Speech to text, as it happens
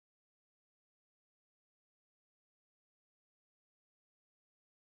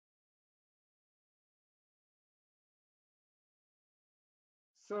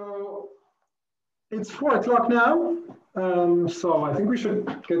So it's 4 o'clock now, so I think we should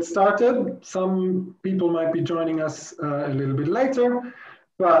get started. Some people might be joining us a little bit later,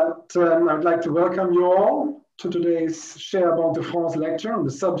 but I'd like to welcome you all to today's Chair Banque de France lecture on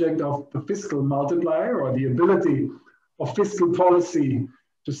the subject of the fiscal multiplier, or the ability of fiscal policy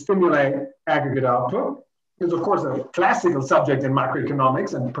to stimulate aggregate output. It's of course a classical subject in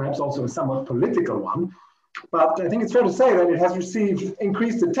macroeconomics and perhaps also a somewhat political one. But I think it's fair to say that it has received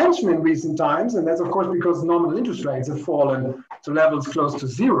increased attention in recent times, and that's of course because nominal interest rates have fallen to levels close to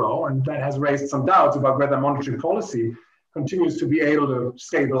zero, and that has raised some doubts about whether monetary policy continues to be able to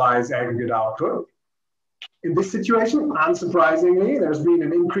stabilize aggregate output. In this situation, unsurprisingly, there's been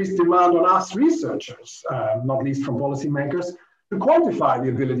an increased demand on us researchers, not least from policymakers, to quantify the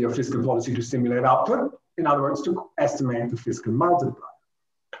ability of fiscal policy to stimulate output, in other words, to estimate the fiscal multiplier.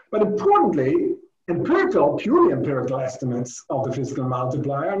 But importantly, purely empirical estimates of the fiscal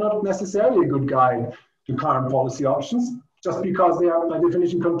multiplier are not necessarily a good guide to current policy options, just because they are by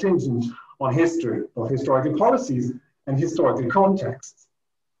definition contingent on history, of historical policies and historical contexts.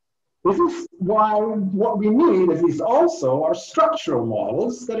 This is why what we need, at least also, are structural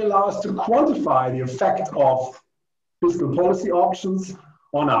models that allow us to quantify the effect of fiscal policy options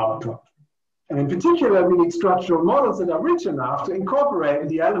on output. And in particular, we need structural models that are rich enough to incorporate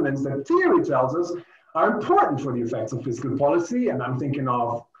the elements that theory tells us are important for the effects of fiscal policy. And I'm thinking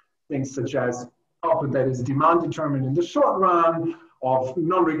of things such as output that is demand determined in the short run, of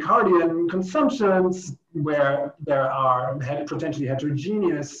non-Ricardian consumptions, where there are potentially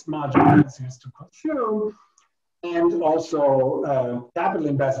heterogeneous marginal answers to consume, and also capital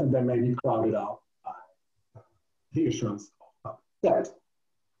investment that may be crowded out by the issuance of debt.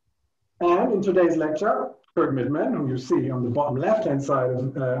 And in today's lecture, Kurt Mitman, who you see on the bottom left-hand side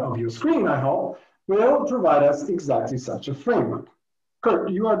of your screen, I hope, will provide us exactly such a framework.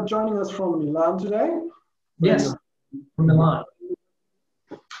 Kurt, you are joining us from Milan today? Yes, from Milan.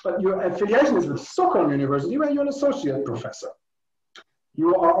 But your affiliation is with Stockholm University, where you're an associate professor.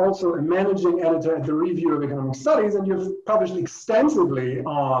 You are also a managing editor at the Review of Economic Studies, and you've published extensively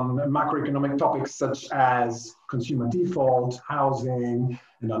on macroeconomic topics such as consumer default, housing,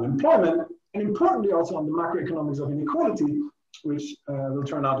 and unemployment, and importantly also on the macroeconomics of inequality, which will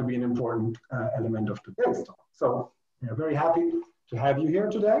turn out to be an important element of today's talk. So we are very happy to have you here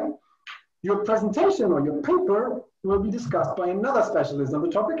today. Your presentation or your paper will be discussed by another specialist on the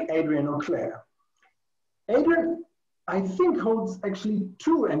topic, Adrien Auclert. Adrien, I think, holds actually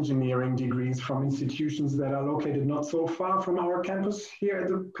 2 engineering degrees from institutions that are located not so far from our campus here at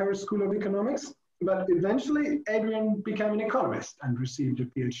the Paris School of Economics. But eventually, Adrien became an economist and received a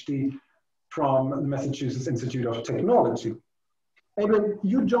PhD from the Massachusetts Institute of Technology. Adrien,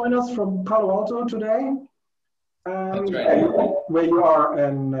 you join us from Palo Alto today. That's right. Where you are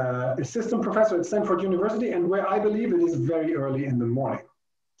an assistant professor at Stanford University, and where I believe it is very early in the morning.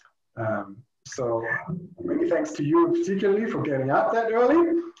 So many thanks to you particularly for getting up that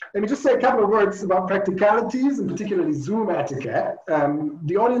early. Let me just say a couple of words about practicalities, and particularly Zoom etiquette.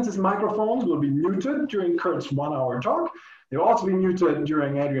 The audience's microphones will be muted during Kurt's 1-hour talk. They'll also be muted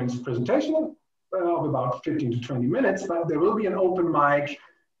during Adrien's presentation of about 15 to 20 minutes, but there will be an open mic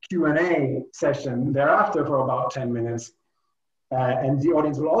Q&A session thereafter for about 10 minutes. And the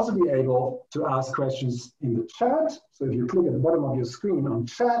audience will also be able to ask questions in the chat. So if you click at the bottom of your screen on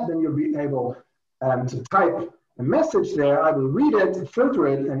chat, then you'll be able to type a message there. I will read it, filter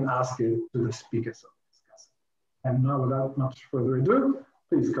it, and ask it to the speakers. And now, without much further ado,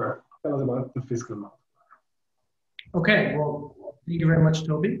 please, Kurt, tell us about the fiscal multiplier. Okay, well, thank you very much,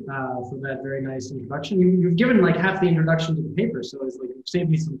 Toby, for that very nice introduction. You've given like half the introduction to the paper, so it's like you've saved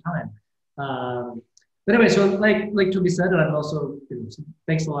me some time. But anyway, so like Toby said, and I'm also,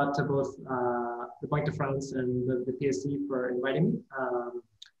 thanks a lot to both the Banque de France and the PSE for inviting me.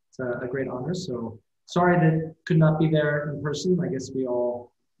 It's a great honor. So sorry that could not be there in person. I guess we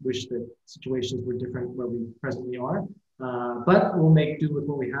all wish that situations were different where we presently are, but we'll make do with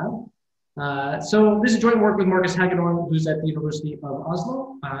what we have. So this is joint work with Marcus Hagedorn, who's at the University of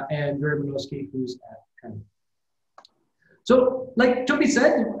Oslo, and Vera Minosky, who's at Penn. So like Toby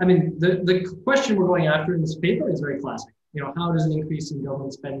said, I mean, the question we're going after in this paper is very classic. How does an increase in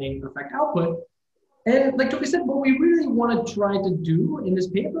government spending affect output? And like Toby said, what we really want to try to do in this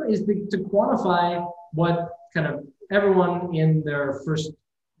paper is to quantify what kind of everyone in their first,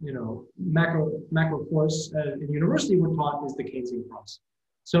 macro course in university were taught is the Keynesian process.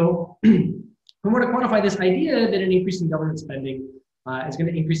 So we want to quantify this idea that an increase in government spending is going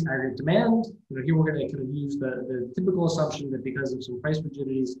to increase aggregate demand. Here we're going to kind of use the typical assumption that because of some price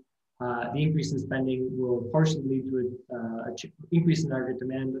rigidities, The increase in spending will partially lead to an increase in aggregate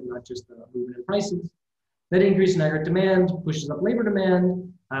demand, and not just a movement in prices. That increase in aggregate demand pushes up labor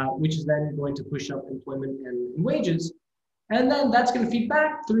demand, which is then going to push up employment and wages. And then that's going to feed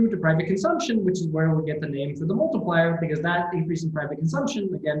back through to private consumption, which is where we get the name for the multiplier, because that increase in private consumption,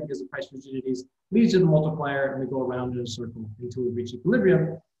 again, because of price rigidities, leads to the multiplier, and we go around in a circle until we reach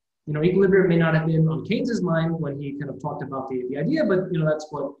equilibrium. You know, equilibrium may not have been on Keynes's mind when he kind of talked about the idea, but you know, that's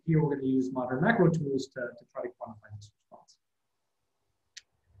what here we're going to use modern macro tools to try to quantify this response.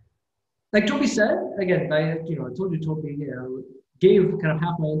 Like Toby said, again, I told you Toby gave kind of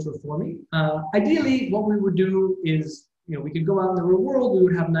half my intro for me. Ideally, what we would do is, we could go out in the real world, we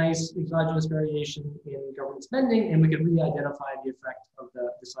would have nice exogenous variation in government spending, and we could really identify the effect of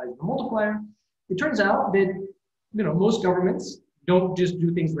the size of the multiplier. It turns out that, most governments don't just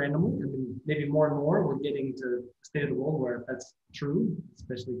do things randomly. I mean, maybe more and more we're getting to a state of the world where that's true,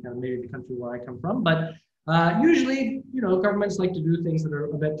 especially kind of maybe the country where I come from. But usually, governments like to do things that are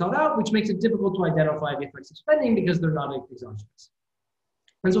a bit thought out, which makes it difficult to identify the effects of spending because they're not exogenous.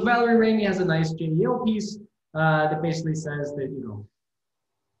 And so Valerie Ramey has a nice JEL piece that basically says that,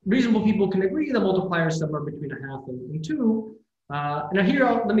 reasonable people can agree the multiplier is somewhere between 1/2 and 2. Now here,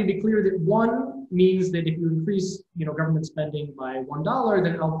 let me be clear that 1 means that if you increase, government spending by $1,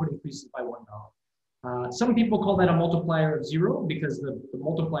 then output increases by $1. Some people call that a multiplier of 0 because the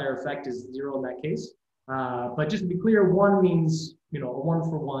multiplier effect is 0 in that case. But just to be clear, 1 means, a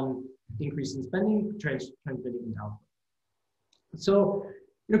 1-for-1 increase in spending transmitting into output. So,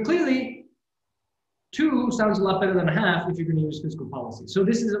 clearly, 2 sounds a lot better than 1/2 if you're going to use fiscal policy. So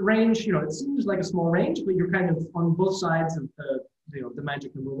this is a range, it seems like a small range, but you're kind of on both sides of the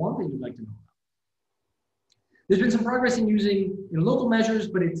magic number 1 that you'd like to know about. There's been some progress in using local measures,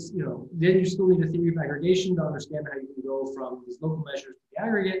 but it's, then you still need a theory of aggregation to understand how you can go from these local measures to the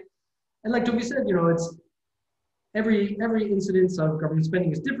aggregate. And like Toby said, it's every incidence of government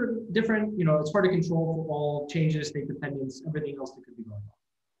spending is different. It's hard to control for all changes, state dependence, everything else that could be going on.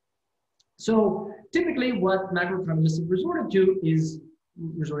 So typically what macroeconomists have resorted to is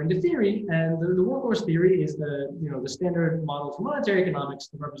resorting to theory, and the workhorse theory is the standard model for monetary economics,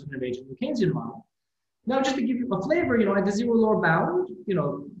 the representative agent, the Keynesian model. Now, just to give you a flavor, at the zero lower bound,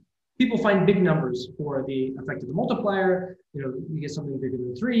 people find big numbers for the effect of the multiplier. You get something bigger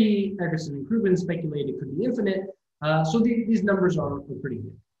than 3, Eggerson and Krugman speculate it could be infinite. So these numbers are pretty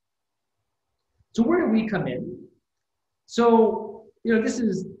big. So where do we come in? So, this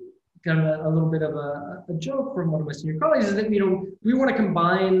is kind of a little bit of a joke from one of my senior colleagues, is that, we want to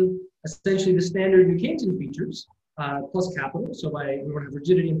combine essentially the standard New Keynesian features plus capital. So we want to have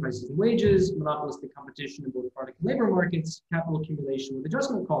rigidity in prices and wages, monopolistic competition in both product and labor markets, capital accumulation with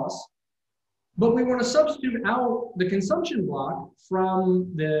adjustment costs. But we want to substitute out the consumption block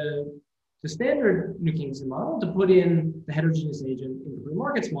from the standard New Keynesian model to put in the heterogeneous agent in the free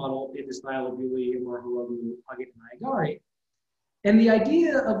markets model in the style of Yuli, Marhorogu, Puckett, and Iagari. And the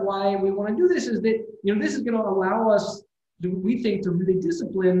idea of why we want to do this is that, this is going to allow us, we think, to really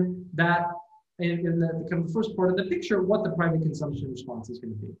discipline that in the kind of first part of the picture, what the private consumption response is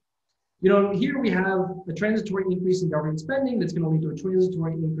going to be. Here we have a transitory increase in government spending that's going to lead to a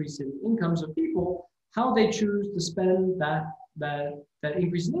transitory increase in incomes of people. How they choose to spend that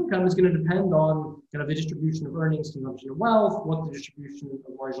increase in income is going to depend on kind of the distribution of earnings, consumption of wealth, what the distribution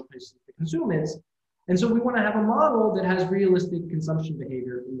of marginal places to consume is. And so we want to have a model that has realistic consumption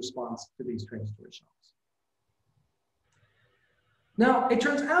behavior in response to these transitory shocks. Now, it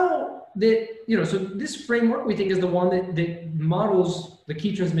turns out that, so this framework we think is the one that models the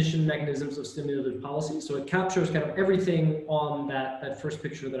key transmission mechanisms of stimulative policy. So it captures kind of everything on that first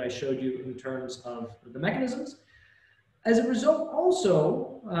picture that I showed you in terms of the mechanisms. As a result,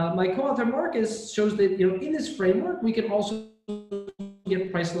 also, my co-author Marcus shows that, in this framework, we can also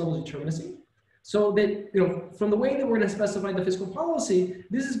get price level determinacy. So that, from the way that we're going to specify the fiscal policy,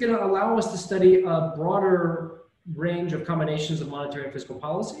 this is going to allow us to study a broader range of combinations of monetary and fiscal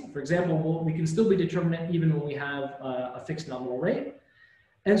policy. For example, we can still be determinant even when we have a fixed nominal rate.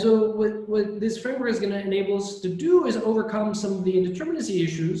 And so what this framework is going to enable us to do is overcome some of the indeterminacy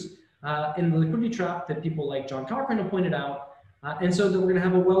issues in the liquidity trap that people like John Cochran have pointed out. And so that we're going to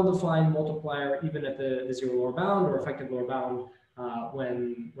have a well-defined multiplier even at the zero lower bound or effective lower bound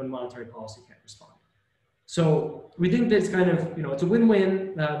when monetary policy can't respond. So we think that it's kind of, it's a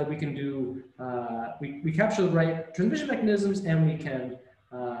win-win that we can do, we capture the right transmission mechanisms and we can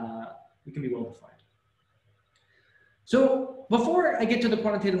be well-defined. So before I get to the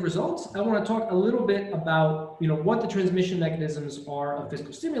quantitative results, I want to talk a little bit about, what the transmission mechanisms are of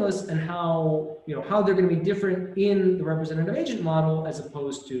fiscal stimulus and how, how they're going to be different in the representative agent model as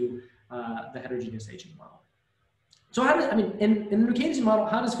opposed to the heterogeneous agent model. So how does, I mean, in the Keynesian model,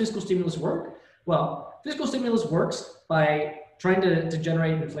 how does fiscal stimulus work? Well, fiscal stimulus works by trying to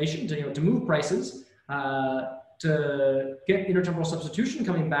generate inflation, to move prices, to get intertemporal substitution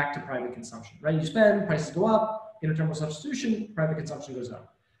coming back to private consumption, right? You spend, prices go up, intertemporal substitution, private consumption goes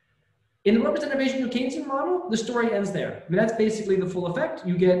up. In the representative agent Keynesian model, the story ends there. I mean, that's basically the full effect.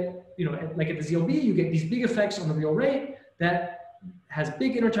 You get, like at the ZLB, you get these big effects on the real rate that has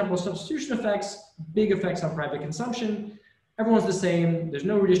big intertemporal substitution effects, big effects on private consumption. Everyone's the same. There's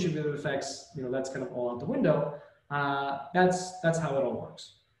no redistributive effects. That's kind of all out the window. That's how it all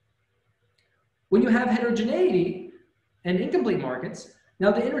works. When you have heterogeneity and incomplete markets, now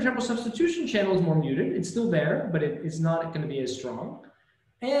the intertemporal substitution channel is more muted. It's still there, but it's not going to be as strong.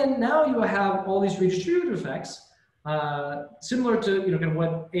 And now you have all these redistributive effects, similar to kind of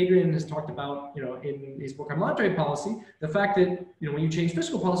what Adrien has talked about, in his book on monetary policy. The fact that when you change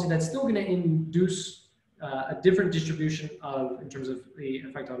fiscal policy, that's still going to induce a different distribution in terms of the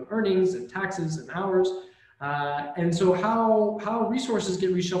effect on earnings and taxes and hours. And so how resources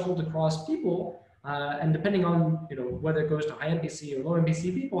get reshuffled across people, and depending on whether it goes to high MPC or low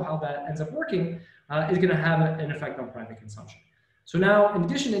MPC people, how that ends up working is going to have an effect on private consumption. So now, in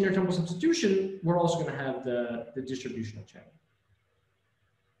addition to intertemporal substitution, we're also going to have the distributional channel.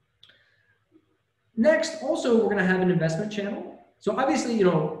 Next, also, we're going to have an investment channel. So obviously,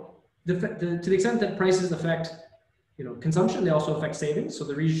 to the extent that prices affect consumption, they also affect savings. So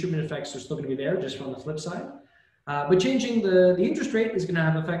the redistributive effects are still going to be there, just from the flip side. But changing the interest rate is going to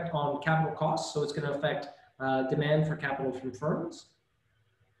have an effect on capital costs. So it's going to affect demand for capital from firms.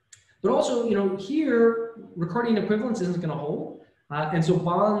 But also, here, recording equivalence isn't going to hold. And so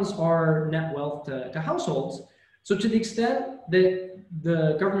bonds are net wealth to households. So to the extent that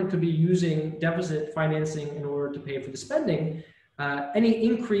the government could be using deficit financing in order to pay for the spending, any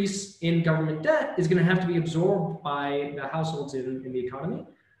increase in government debt is going to have to be absorbed by the households in the economy,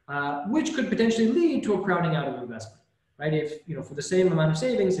 which could potentially lead to a crowding out of investment, right? If, for the same amount of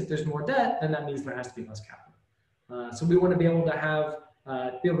savings, if there's more debt, then that means there has to be less capital. So we want to be able to have,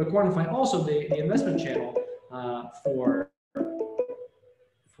 be able to quantify also the investment channel for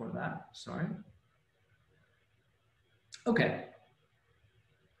that, sorry. Okay,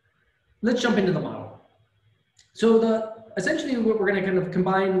 let's jump into the model. So essentially we're going to kind of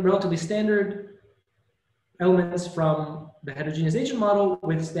combine relatively standard elements from the heterogeneous agent model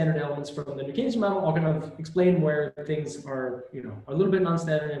with standard elements from the Keynesian model. I'll kind of explain where things are, a little bit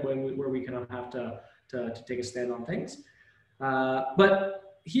non-standard and where we kind of have to take a stand on things. But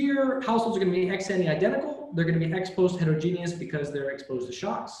here, households are going to be ex-ante identical. They're going to be ex-post heterogeneous because they're exposed to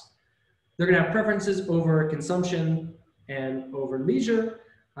shocks. They're going to have preferences over consumption and over leisure.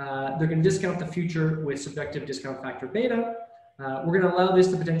 They're going to discount the future with subjective discount factor beta. We're going to allow this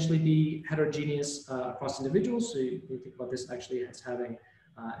to potentially be heterogeneous across individuals. So you can think about this actually as having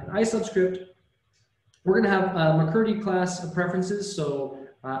an I subscript. We're going to have McCurdy class of preferences. So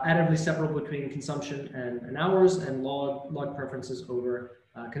additively separable between consumption and hours, and log preferences over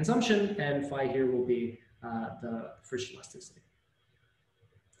consumption, and phi here will be the friction elasticity.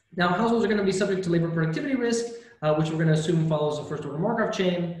 Now, households are going to be subject to labor productivity risk, which we're going to assume follows the first order Markov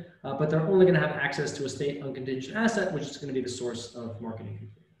chain, but they're only going to have access to a state uncontingent asset, which is going to be the source of market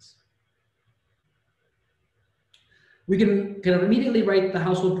inconvenience. We can kind of immediately write the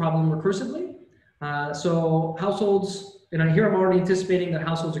household problem recursively. So households, here I'm already anticipating that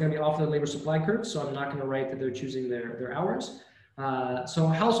households are going to be off the labor supply curve, so I'm not going to write that they're choosing their hours. So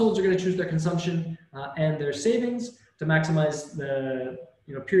households are going to choose their consumption and their savings to maximize the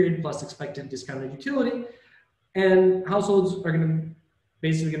period plus expected discounted utility, and households are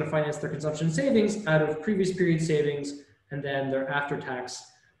basically going to finance their consumption savings out of previous period savings and then their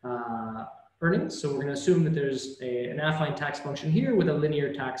after-tax earnings. So we're going to assume that there's an affine tax function here with a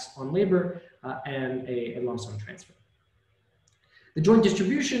linear tax on labor and a lump sum transfer. The joint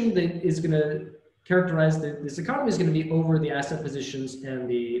distribution that is going to characterize this economy is going to be over the asset positions and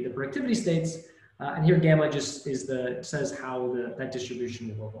the productivity states. And here gamma just says how that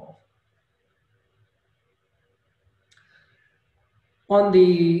distribution will evolve. On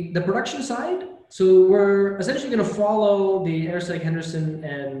the production side, so we're essentially going to follow the Ersteg-Henderson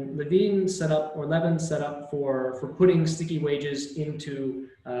and Levin setup, or Levin setup for putting sticky wages into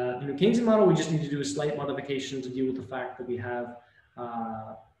the new Keynesian model. We just need to do a slight modification to deal with the fact that we have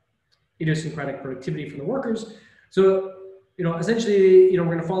idiosyncratic productivity from the workers. So, essentially, we're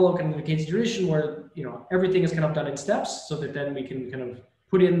going to follow kind of the Keynesian tradition where, everything is kind of done in steps so that then we can kind of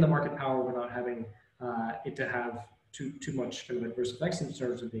put in the market power without having it to have too much kind of adverse effects in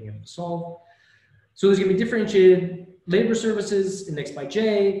terms of being able to solve. So there's going to be differentiated labor services indexed by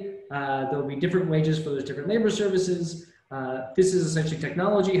J. There'll be different wages for those different labor services. This is essentially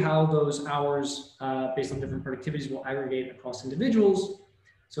technology, how those hours based on different productivities will aggregate across individuals.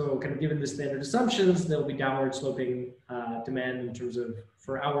 So kind of given the standard assumptions, there'll be downward sloping demand in terms of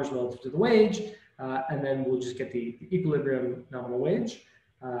for hours relative to the wage. And then we'll just get the equilibrium nominal wage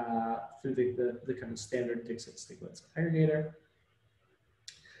through the kind of standard Dixit-Stiglitz aggregator.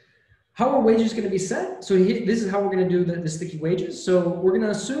 How are wages going to be set? So this is how we're going to do the sticky wages. So we're going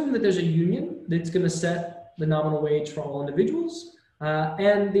to assume that there's a union that's going to set the nominal wage for all individuals.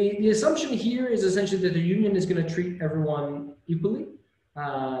 And the assumption here is essentially that the union is going to treat everyone equally.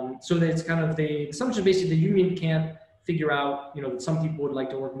 So that it's kind of the assumption basically the union can't figure out, you know, that some people would like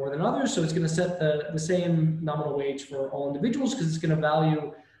to work more than others. So it's going to set the same nominal wage for all individuals because it's going to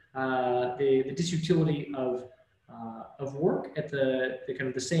value the disutility of work at the kind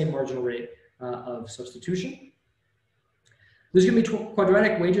of the same marginal rate of substitution. There's going to be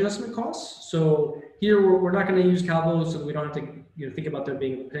quadratic wage adjustment costs. So here we're not going to use Calvo, so that we don't have to think about there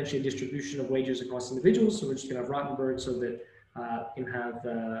being potentially a distribution of wages across individuals. So we're just going to have Rottenberg so that you can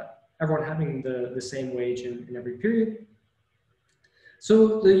have everyone having the same wage in every period.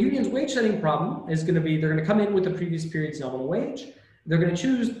 So the union's wage setting problem is going to be, they're going to come in with the previous period's nominal wage. They're going to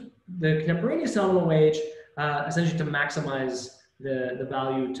choose the contemporaneous nominal wage essentially to maximize the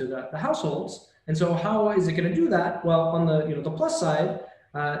value to the households. And so how is it going to do that? Well, on the the plus side,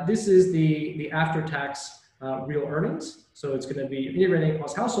 this is the after-tax real earnings. So it's going to be integrating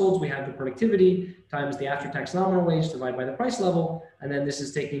across households. We have the productivity times the after-tax nominal wage divided by the price level. And then this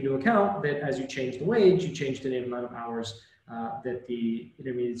is taking into account that as you change the wage, you change the amount of hours that the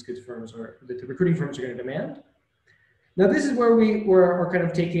intermediate goods firms or that the recruiting firms are going to demand. Now, this is where we're kind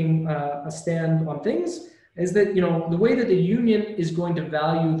of taking a stand on things, is that, the way that the union is going to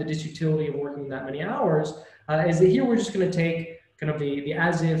value the disutility of working that many hours is that here we're just going to take kind of the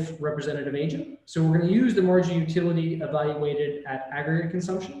as-if representative agent. So we're going to use the marginal utility evaluated at aggregate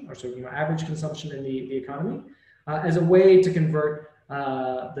consumption, or so average consumption in the economy, as a way to convert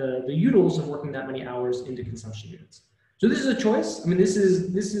the utils of working that many hours into consumption units. So this is a choice. I mean, this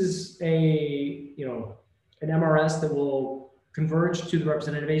is a an MRS that will converge to the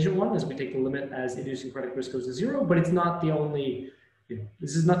representative agent one as we take the limit as idiosyncratic risk goes to zero. But it's not the only.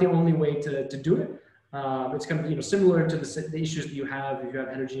 This is not the only way to do it. It's kind of similar to the issues that you have if you have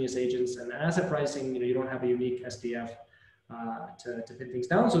heterogeneous agents and asset pricing. You don't have a unique SDF to pin things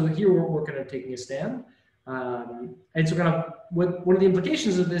down. So here we're kind of taking a stand, and so kind of one of the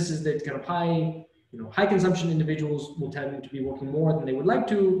implications of this is that kind of high consumption individuals will tend to be working more than they would like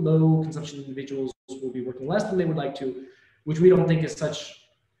to. Low consumption individuals will be working less than they would like to, which we don't think is such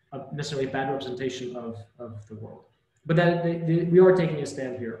a necessarily bad representation of the world. But that we are taking a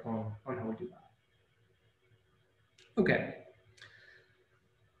stand here on how we do that. Okay.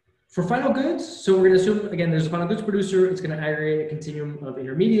 For final goods, so we're going to assume, again, there's a final goods producer. It's going to aggregate a continuum of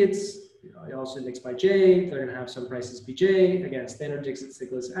intermediates. It also indexed by J. They're going to have some prices BJ. Again, standard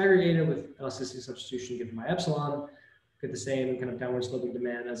Dixit-Stiglitz aggregator with elasticity substitution given by epsilon. Get the same kind of downward sloping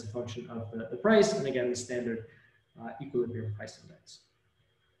demand as a function of the price. And again, the standard equilibrium price index.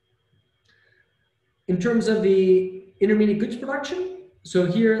 In terms of the intermediate goods production, so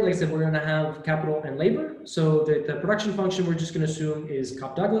here, like I said, we're going to have capital and labor. So the production function we're just going to assume is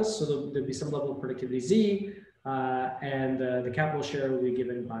Cobb-Douglas. So there'll be some level of productivity Z, and the capital share will be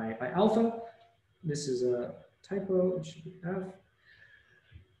given by alpha. This is a typo. It should be F.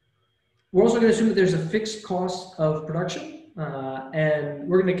 We're also going to assume that there's a fixed cost of production, and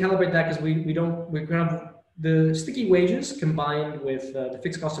we're going to calibrate that because we're going to have the sticky wages combined with the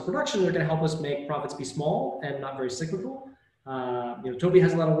fixed cost of production. They're going to help us make profits be small and not very cyclical. Toby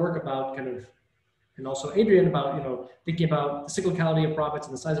has a lot of work about and also Adrien about, thinking about the cyclicality of profits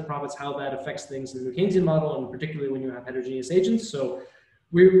and the size of profits, how that affects things in the Keynesian model, and particularly when you have heterogeneous agents. So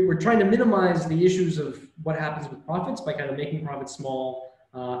we're trying to minimize the issues of what happens with profits by kind of making profits small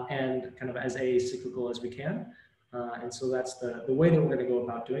and kind of as acyclical as we can. And so that's the way that we're going to go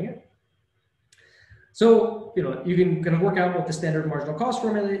about doing it. So, you can kind of work out what the standard marginal cost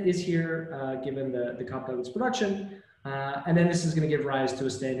formula is here, given the Cobb-Douglas production. And then this is going to give rise to a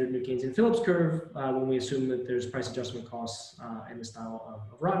standard New Keynesian Phillips curve when we assume that there's price adjustment costs in the style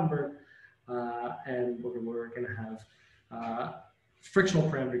of Rottenberg. And we're going to have frictional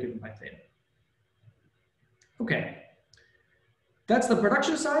parameter given by theta. Okay. That's the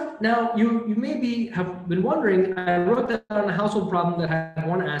production side. Now, you maybe have been wondering, I wrote that on a household problem that had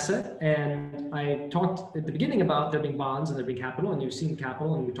one asset, and I talked at the beginning about there being bonds and there being capital, and you've seen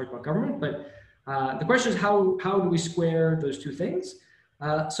capital, and we talked about government, but the question is how do we square those two things?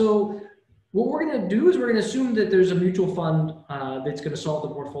 So what we're going to do is we're going to assume that there's a mutual fund that's going to solve the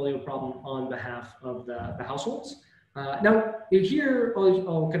portfolio problem on behalf of the households. Now, here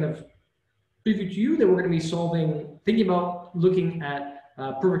I'll kind of preview to you that we're going to be thinking about looking at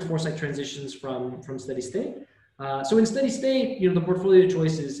perfect foresight transitions from steady state. So in steady state, the portfolio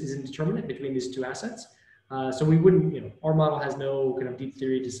choice is indeterminate between these two assets. So we wouldn't, our model has no kind of deep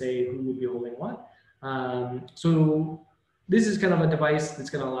theory to say who would be holding what. So this is kind of a device that's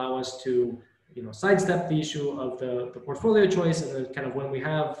going to allow us to, sidestep the issue of the portfolio choice, and then kind of when we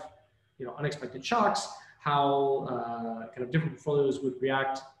have, unexpected shocks, how kind of different portfolios would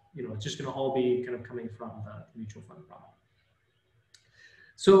react. It's just going to all be kind of coming from the mutual fund problem.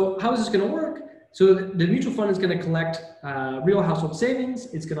 So how is this going to work? So the mutual fund is going to collect real household savings.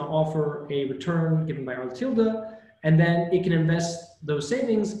 It's going to offer a return given by R tilde, and then it can invest those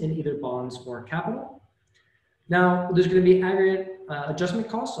savings in either bonds or capital. Now, there's going to be aggregate adjustment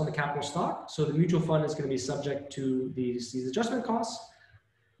costs on the capital stock. So the mutual fund is going to be subject to these adjustment costs.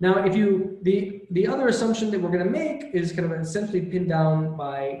 Now, if the other assumption that we're going to make is kind of essentially pinned down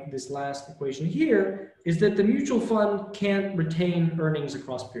by this last equation here, is that the mutual fund can't retain earnings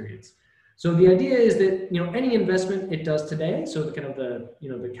across periods. So the idea is that any investment it does today, so the kind of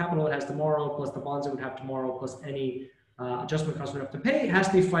the capital it has tomorrow plus the bonds it would have tomorrow plus any adjustment costs it would have to pay, has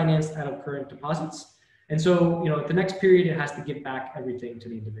to be financed out of current deposits. And so at the next period it has to give back everything to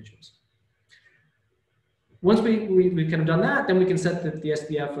the individuals. Once we've kind of done that, then we can set that the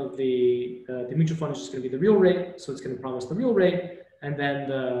SPF of the mutual fund is just going to be the real rate, so it's going to promise the real rate, and then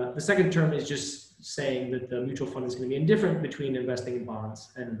the second term is just saying that the mutual fund is going to be indifferent between investing in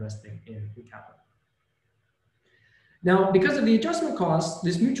bonds and investing in capital. Now, because of the adjustment costs,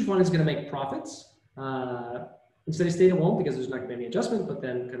 this mutual fund is going to make profits. In steady state, it won't, because there's not going to be any adjustment, but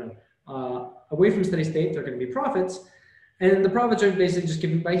then kind of away from steady state, there are going to be profits. And the profits are basically just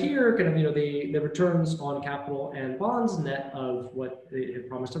given by here, kind of, the returns on capital and bonds net of what they have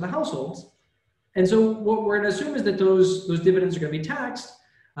promised to the households. And so what we're going to assume is that those dividends are going to be taxed,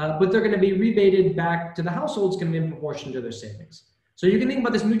 but they're going to be rebated back to the households, going to be in proportion to their savings. So you can think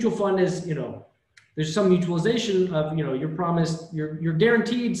about this mutual fund as, there's some mutualization of, you're promised, you're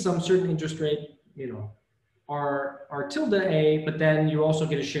guaranteed some certain interest rate, R tilde A, but then you also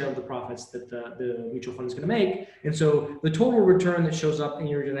get a share of the profits that the mutual fund is going to make. And so the total return that shows up in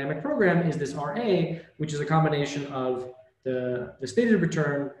your dynamic program is this RA, which is a combination of the stated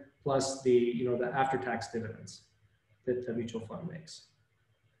return plus the after-tax dividends that the mutual fund makes.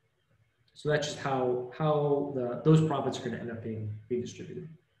 So that's just how those profits are going to end up being distributed.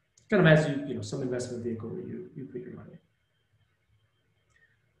 Kind of as some investment vehicle where you put your money.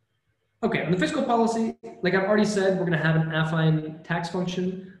 Okay, on the fiscal policy, like I've already said, we're going to have an affine tax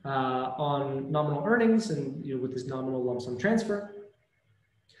function on nominal earnings and with this nominal lump sum transfer.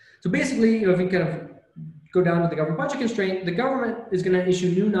 So basically, if we kind of go down to the government budget constraint, the government is going to issue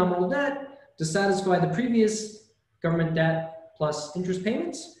new nominal debt to satisfy the previous government debt plus interest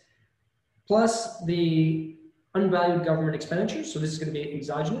payments, plus the unvalued government expenditures. So this is going to be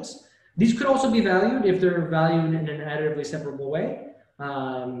exogenous. These could also be valued if they're valued in an additively separable way.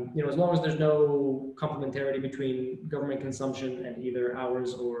 As long as there's no complementarity between government consumption and either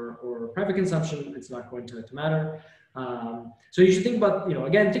ours or private consumption, it's not going to matter. So you should think about,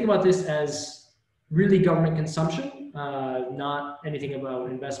 again, think about this as really government consumption, not anything about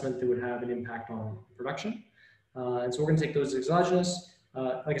investment that would have an impact on production. And so we're going to take those as exogenous.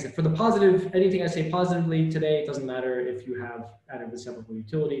 Like I said, for the positive, anything I say positively today, it doesn't matter if you have additively separable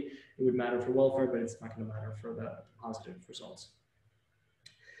utility. It would matter for welfare, but it's not going to matter for the positive results.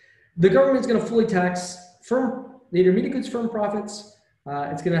 The government is going to fully tax the intermediate goods firm profits.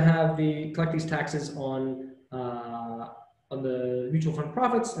 It's going to collect these taxes on the mutual fund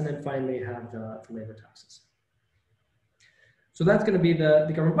profits, and then finally have the labor taxes. So that's going to be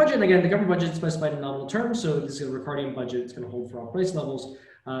the government budget. And again, the government budget is specified in nominal terms. So this is a Ricardian budget. It's going to hold for all price levels.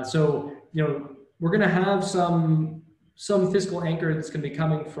 So we're going to have some fiscal anchor that's going to be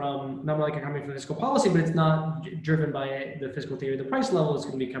coming from, not like coming from fiscal policy, but it's not driven by the fiscal theory of the price level. It's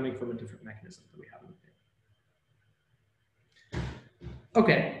going to be coming from a different mechanism that we have in the paper.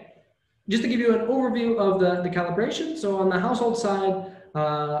 Okay, just to give you an overview of the calibration. So on the household side,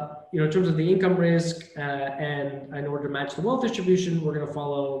 in terms of the income risk and in order to match the wealth distribution, we're going to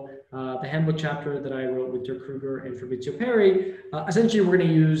follow the handbook chapter that I wrote with Dirk Kruger and Fabrizio Peri. Essentially, we're going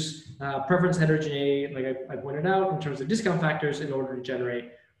to use preference heterogeneity, like I pointed out, in terms of discount factors in order to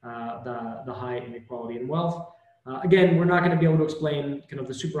generate the high inequality in wealth. Again, we're not going to be able to explain kind of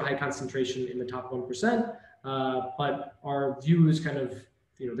the super high concentration in the top 1%, but our view is kind of,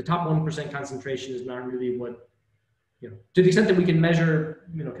 the top 1% concentration is not really what to the extent that we can measure,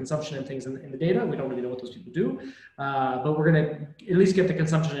 consumption and things in the data, we don't really know what those people do, but we're going to at least get the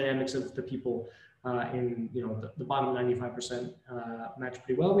consumption dynamics of the people in, the bottom 95% match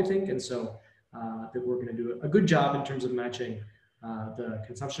pretty well, we think, and so that we're going to do a good job in terms of matching the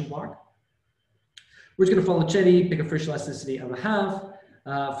consumption block. We're just going to follow Chetty, pick a Frisch elasticity of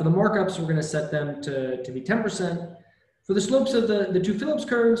 0.5. For the markups, we're going to set them to be 10%. For the slopes of the two Phillips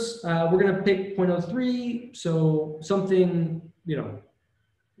curves, we're going to pick 0.03. So something,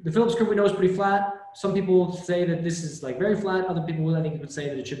 the Phillips curve we know is pretty flat. Some people say that this is like very flat. Other people, I think, would say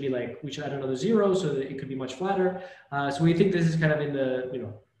that it should be like, we should add another 0 so that it could be much flatter. So we think this is kind of in the,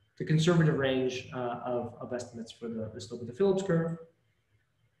 the conservative range of estimates for the slope of the Phillips curve.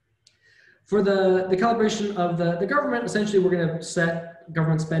 For the calibration of the government, essentially we're going to set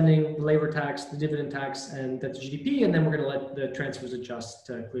government spending, the labor tax, the dividend tax, and debt to GDP, and then we're going to let the transfers adjust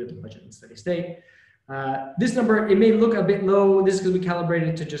to clear the budget in steady state. This number, it may look a bit low. This is because we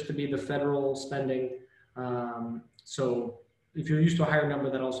calibrated it to be the federal spending. So if you're used to a higher number,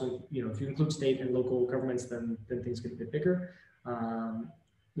 that also, if you include state and local governments, then things get a bit bigger.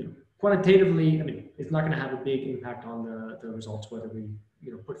 Quantitatively, I mean, it's not going to have a big impact on the results, whether we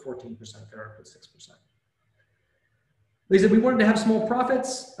put 14% there or put 6%. Like I said, we wanted to have small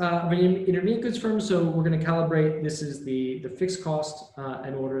profits of an intermediate goods firm, so we're going to calibrate. This is the fixed cost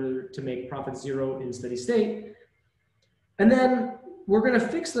in order to make profit 0 in steady state. And then we're going to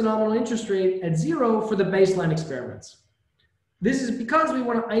fix the nominal interest rate at 0 for the baseline experiments. This is because we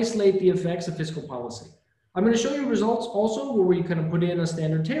want to isolate the effects of fiscal policy. I'm going to show you results also where we kind of put in a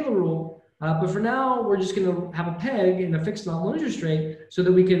standard Taylor rule, but for now, we're just going to have a peg in a fixed nominal interest rate so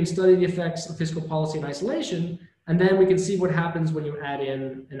that we can study the effects of fiscal policy in isolation. And then we can see what happens when you add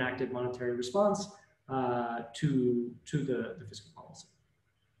in an active monetary response to the fiscal policy.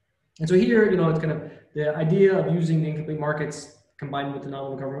 And so here, it's kind of the idea of using the incomplete markets combined with the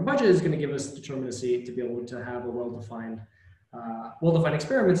nominal government budget is going to give us determinacy to be able to have a well-defined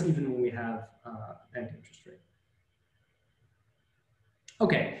experiments even when we have an interest rate.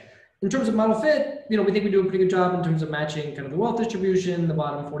 Okay. In terms of model fit, we think we do a pretty good job in terms of matching kind of the wealth distribution. The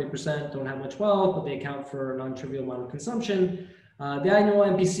bottom 40% don't have much wealth, but they account for a non-trivial amount of consumption. The annual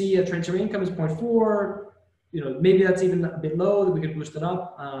MPC at transfer income is 0.4. Maybe that's even a bit low, that we could boost it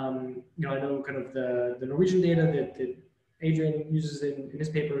up. I know kind of the Norwegian data that Adrien uses in his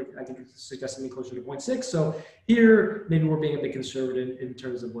paper, I think it's suggesting closer to 0.6. So here, maybe we're being a bit conservative in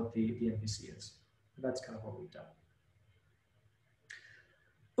terms of what the MPC is. That's kind of what we've done.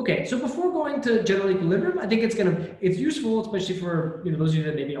 Okay, so before going to general equilibrium, I think it's useful, especially for those of you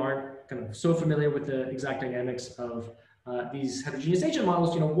that maybe aren't kind of so familiar with the exact dynamics of these heterogeneous agent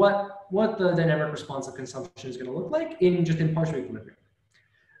models. What the dynamic response of consumption is going to look like in partial equilibrium.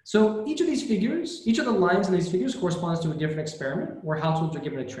 So each of these figures, each of the lines in these figures corresponds to a different experiment where households are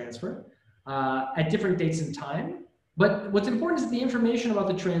given a transfer at different dates in time. But what's important is that the information about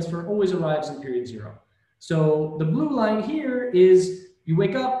the transfer always arrives in period 0. So the blue line here is you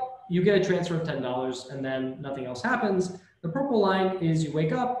wake up, you get a transfer of $10, and then nothing else happens. The purple line is you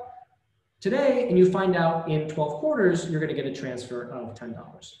wake up today and you find out in 12 quarters, you're going to get a transfer of $10.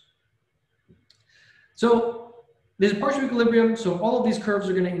 So there's a partial equilibrium. So all of these curves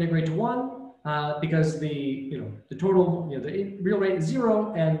are going to integrate to 1 because the total, the real rate is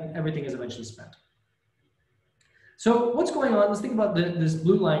 0 and everything is eventually spent. So what's going on? Let's think about this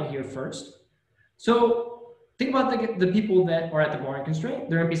blue line here first. So think about the people that are at the borrowing constraint.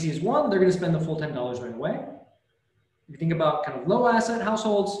 Their MPC is 1. They're going to spend the full $10 right away. If you think about kind of low asset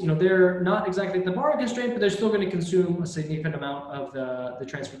households, they're not exactly at the borrowing constraint, but they're still going to consume a significant amount of the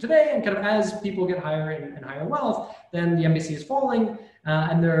transfer today. And kind of as people get higher and higher wealth, then the MPC is falling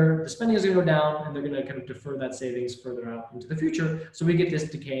and the spending is going to go down, and they're going to kind of defer that savings further out into the future. So we get this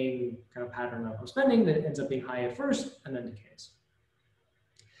decaying kind of pattern of spending that ends up being high at first and then decays.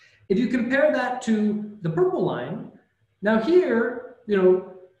 If you compare that to the purple line, now here,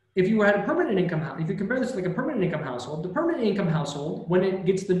 if you had a permanent income, if you compare this to like a permanent income household, the permanent income household, when it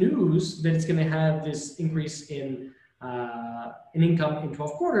gets the news that it's going to have this increase in income in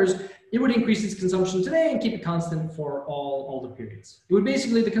 12 quarters, it would increase its consumption today and keep it constant for all the periods. It would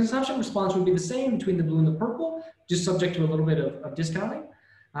basically, the consumption response would be the same between the blue and the purple, just subject to a little bit of discounting,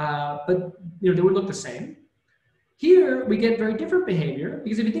 but they would look the same. Here, we get very different behavior,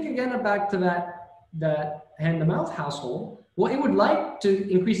 because if you think again back to that hand-to-mouth household, well, it would like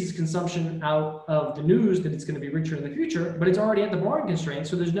to increase its consumption out of the news that it's going to be richer in the future, but it's already at the borrowing constraint,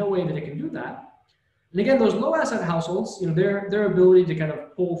 so there's no way that it can do that. And again, those low asset households, their ability to kind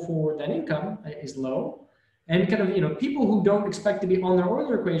of pull forward that income is low. And kind of, people who don't expect to be on their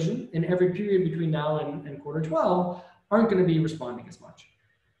Euler equation in every period between now and quarter 12 aren't going to be responding as much.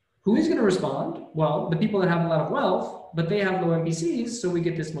 Who is going to respond? Well, the people that have a lot of wealth, but they have low MPCs, so we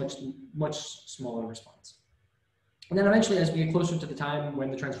get this much smaller response. And then eventually, as we get closer to the time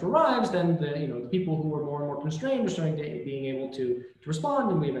when the transfer arrives, then the people who are more and more constrained are starting to being able to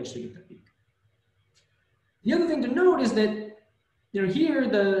respond, and we eventually get that peak. The other thing to note is that here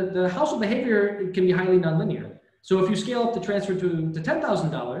the household behavior can be highly nonlinear. So if you scale up the transfer to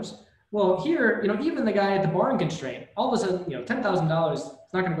 $10,000, well, here even the guy at the borrowing constraint, all of a sudden $10,000 is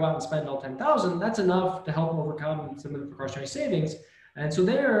not going to go out and spend all 10,000. That's enough to help overcome some of the precautionary savings. And so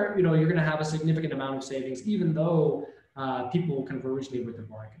there, you're going to have a significant amount of savings, even though people kind of originate with the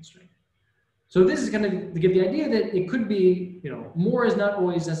borrowing constraint. So this is going to give the idea that it could be, more is not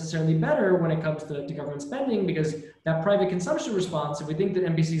always necessarily better when it comes to government spending, because that private consumption response, if we think that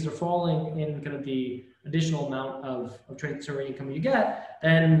MPCs are falling in kind of the additional amount of transitory income you get,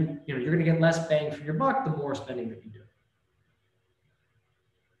 then you're going to get less bang for your buck the more spending that you do.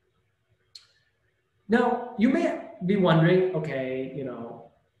 Now, you may be wondering, okay,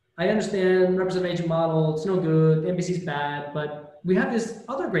 I understand representative agent model, it's no good, MPC is bad, but we have this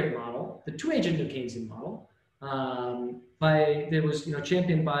other great model, the two-agent Keynesian model, that was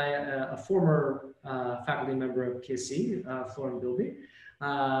championed by a former faculty member of PSE, Florian Bilby.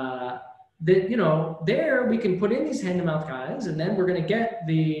 That there we can put in these hand-to-mouth guys, and then we're going to get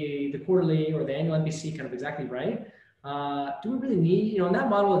the quarterly or the annual MPC kind of exactly right. Do we really need, in that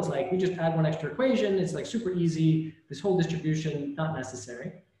model, it's like we just add one extra equation. It's like super easy. This whole distribution, not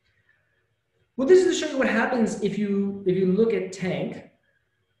necessary. Well, this is to show you what happens if you look at Tank.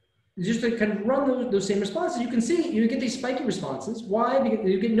 Just to kind of run those same responses, you can see you get these spiky responses. Why? Because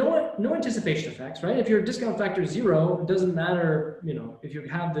you get no anticipation effects, right? If your discount factor is 0, it doesn't matter, if you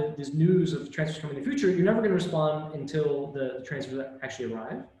have this news of transfers coming in the future, you're never going to respond until the transfers actually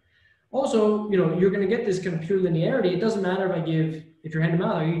arrive. Also, you're going to get this kind of pure linearity. It doesn't matter if you're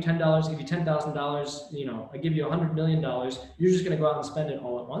hand-to-mouth, I give you $10, give you $10,000, I give you $100 million, you're just going to go out and spend it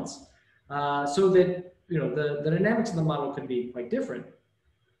all at once. So that, the dynamics of the model could be quite different.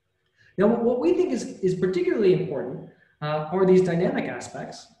 Now, what we think is particularly important are these dynamic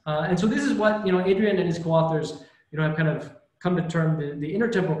aspects. And so this is what, Adrien and his co-authors, have kind of come to term the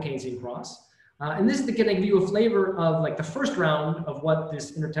intertemporal Keynesian cross. And this is to give you a flavor of like the first round of what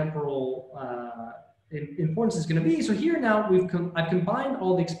this intertemporal importance is going to be. So here now I've combined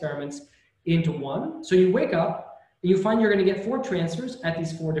all the experiments into one. So you wake up and you find you're going to get 4 transfers at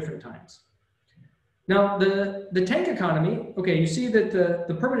these 4 different times. Now the Tank economy, okay, you see that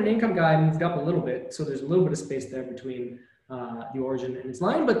the permanent income guy moved up a little bit. So there's a little bit of space there between the origin and its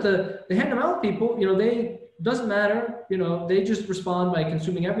line, but the hand-to-mouth people, they doesn't matter, they just respond by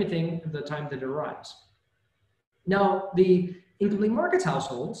consuming everything at the time that it arrives. Now, the incomplete markets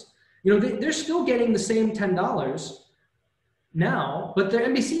households, they're still getting the same $10 now, but their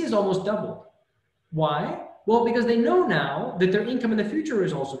MPC is almost doubled. Why? Well, because they know now that their income in the future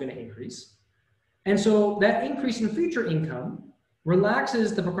is also going to increase. And so that increase in future income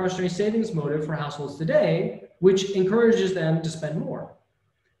relaxes the precautionary savings motive for households today, which encourages them to spend more.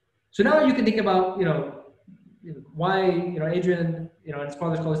 So now you can think about, why, Adrien, and his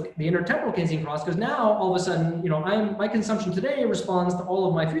father's called the intertemporal Keynesian cross, because now all of a sudden, my consumption today responds to all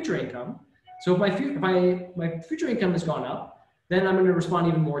of my future income. So if my future income has gone up, then I'm going to respond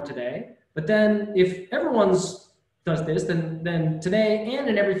even more today. But then if everyone's does this, then today and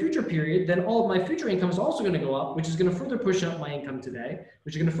in every future period, then all of my future income is also going to go up, which is going to further push up my income today,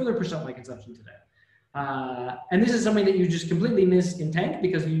 which is going to further push up my consumption today. And this is something that you just completely miss in Tank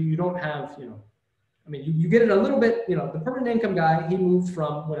because you don't have, you get it a little bit, the permanent income guy, he moved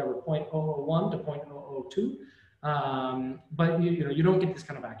from whatever, 0.001 to 0.002, but you don't get this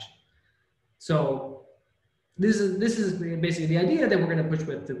kind of action. So this is basically the idea that we're going to push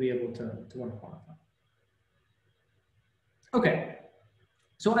with to be able to want to quantify. Okay,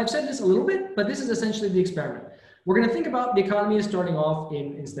 so I've said this a little bit, but this is essentially the experiment. We're going to think about the economy as starting off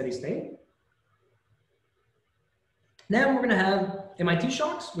in steady state. Then we're going to have MIT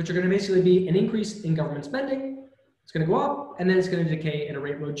shocks, which are going to basically be an increase in government spending. It's going to go up, and then it's going to decay at a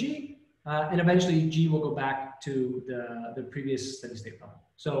rate rho g, and eventually g will go back to the previous steady state level.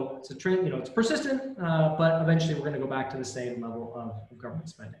 So it's a trend, it's persistent, but eventually we're going to go back to the same level of government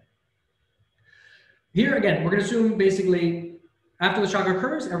spending. Here again, we're going to assume basically after the shock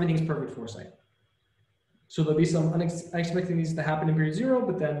occurs, everything's perfect foresight. So there'll be some unexpected things to happen in period 0,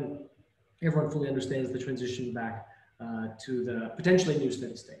 but then everyone fully understands the transition back to the potentially new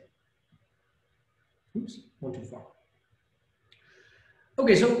steady state. Oops, one too far.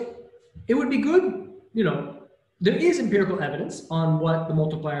 Okay, so it would be good, there is empirical evidence on what the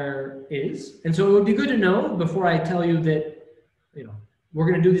multiplier is. And so it would be good to know before I tell you that, we're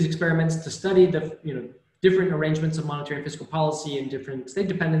going to do these experiments to study the, different arrangements of monetary and fiscal policy and different state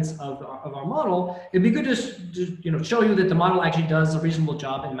dependence of our model. It'd be good to show you that the model actually does a reasonable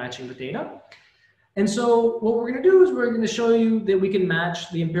job in matching the data. And so what we're going to do is we're going to show you that we can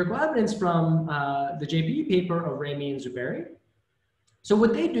match the empirical evidence from the JPE paper of Ramey and Zuberi. So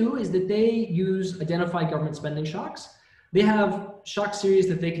what they do is that they use identified government spending shocks. They have shock series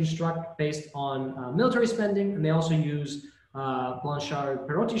that they construct based on military spending, and they also use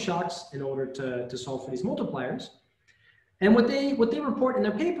Blanchard-Perotti shocks in order to solve for these multipliers. And what they report in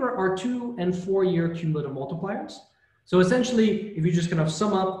their paper are 2- and 4-year cumulative multipliers. So essentially, if you just kind of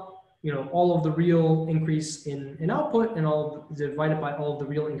sum up, all of the real increase in output and divided by all of the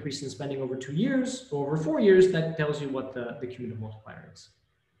real increase in spending over 2 years or over 4 years, that tells you what the cumulative multiplier is.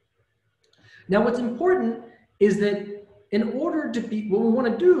 Now, what's important is that in order to be, what we want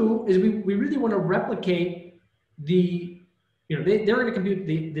to do is we really want to replicate the, they're going to compute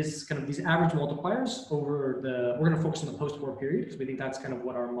these average multipliers over we're going to focus on the post-war period because we think that's kind of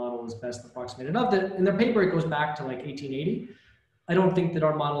what our model is best approximated of. In their paper, it goes back to like 1880. I don't think that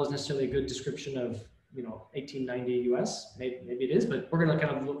our model is necessarily a good description of 1890 US. Maybe it is, but we're going to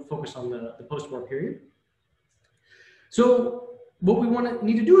kind of focus on the post-war period. So what we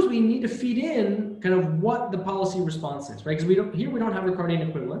need to do is we need to feed in kind of what the policy response is, right? Because we don't have Ricardian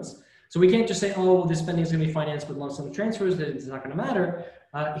equivalence. So we can't just say, oh, this spending is going to be financed with lump sum transfers, that it's not going to matter.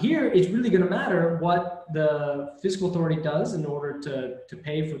 Here, it's really going to matter what the fiscal authority does in order to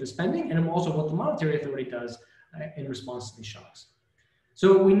pay for the spending, and also what the monetary authority does in response to these shocks.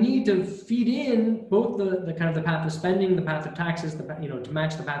 So we need to feed in both the kind of the path of spending, the path of taxes, to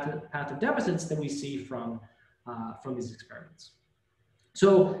match the path of deficits that we see from these experiments.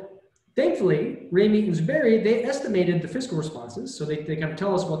 So thankfully, Ramey and Zuberi, they estimated the fiscal responses. So they kind of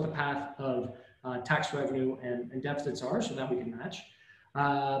tell us what the path of tax revenue and deficits are so that we can match.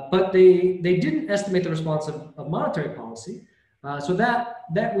 But they didn't estimate the response of monetary policy. So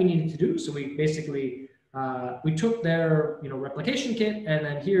that we needed to do. So we basically, we took their replication kit, and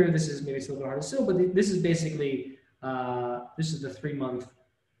then here, this is maybe still a little hard to see, but this is basically, this is the 3-month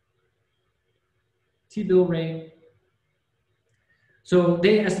T-bill rate. So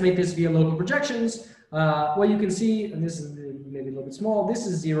they estimate this via local projections. What you can see, and this is maybe a little bit small, this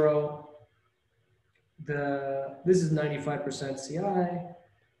is 0. This is 95% CI.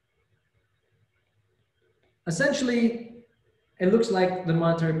 Essentially, it looks like the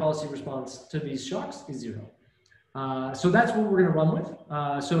monetary policy response to these shocks is 0. So that's what we're going to run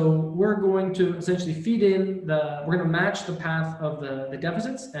with. So we're going to essentially feed in we're going to match the path of the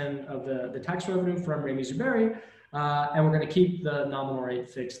deficits and of the tax revenue from Ramey-Zuberi, and we're going to keep the nominal rate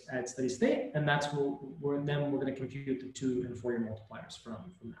fixed at steady state, and that's what we're going to compute the 2- and 4-year multipliers from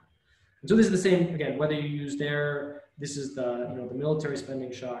that. And so this is the same again, whether you use this is the military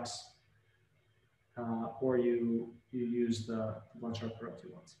spending shocks, or you use the Blanchard-Perotti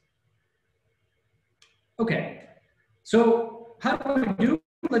ones. Okay, so how do we do?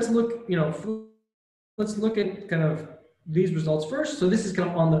 Let's look, let's look at kind of these results first. So this is kind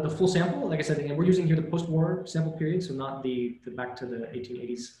of on the full sample. Like I said, again, we're using here the post-war sample period, so not the back to the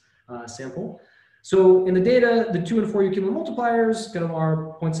 1880s sample. So in the data, the 2- and 4-year cumulative multipliers kind of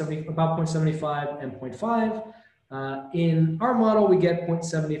are about 0.75 and 0.5. In our model, we get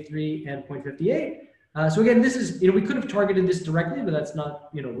 0.73 and 0.58. So again, this is, we could have targeted this directly, but that's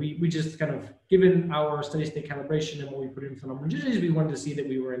not, we just kind of, given our steady state calibration and what we put in for number of rigidities, we wanted to see that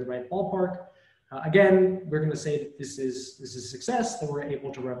we were in the right ballpark. Again, we're going to say that this is success, that we're able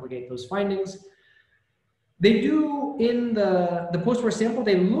to replicate those findings. They do, in the post-war sample,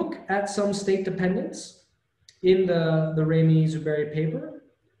 they look at some state dependence in the Ramey-Zuberi paper,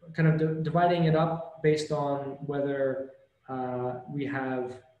 kind of dividing it up based on whether we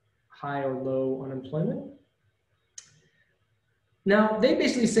have high or low unemployment. Now, they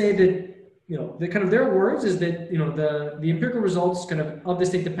basically say that, the kind of their words is that, the empirical results kind of the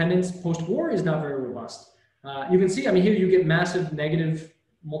state dependence post-war is not very robust. You can see, here you get massive negative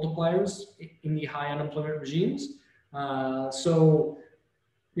multipliers in the high unemployment regimes. So,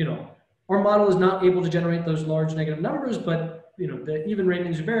 our model is not able to generate those large negative numbers, but, even Ramey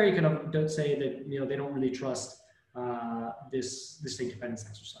and Zuberi kind of don't say that, they don't really trust this state dependence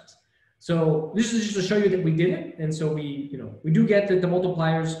exercise. So this is just to show you that we did it. And so we do get that the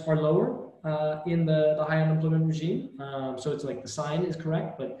multipliers are lower in the high unemployment regime. So it's like the sign is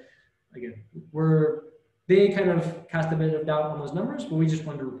correct, but again, they kind of cast a bit of doubt on those numbers, but we just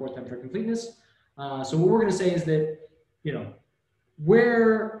wanted to report them for completeness. So what we're going to say is that,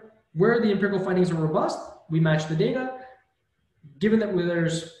 where the empirical findings are robust, we match the data. Given that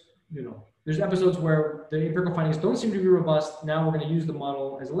there's episodes where the empirical findings don't seem to be robust, now we're going to use the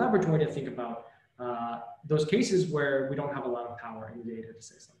model as a laboratory to think about those cases where we don't have a lot of power in the data to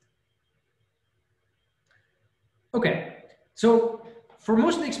say something. Okay, so for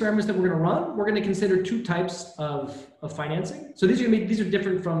most of the experiments that we're going to run, we're going to consider two types of financing. So these are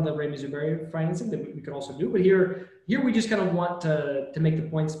different from the Ramey-Zubairi financing that we could also do, but here we just kind of want to make the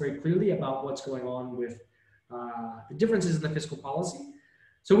points very clearly about what's going on with the differences in the fiscal policy.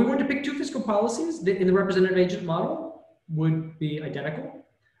 So we want to pick two fiscal policies that in the representative agent model would be identical.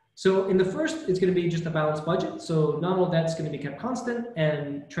 So in the first, it's going to be just a balanced budget. So nominal debt's going to be kept constant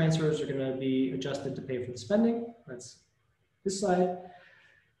and transfers are going to be adjusted to pay for the spending. That's this side.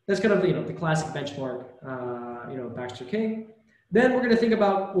 That's kind of, the classic benchmark, Baxter King. Then we're going to think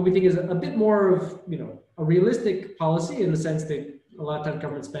about what we think is a bit more of, a realistic policy in the sense that a lot of times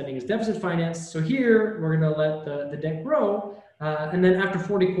government spending is deficit financed. So here we're going to let the debt grow. And then after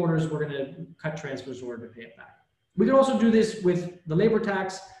 40 quarters, we're going to cut transfers in order to pay it back. We can also do this with the labor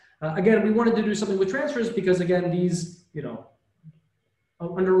tax. Again, we wanted to do something with transfers because, again, these,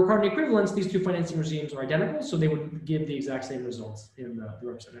 under Ricardian equivalence, these two financing regimes are identical, so they would give the exact same results in the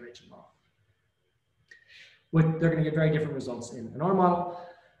representative agent model. They're going to get very different results in our model.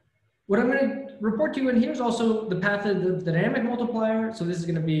 What I'm going to report to you in here is also the path of the dynamic multiplier. So this is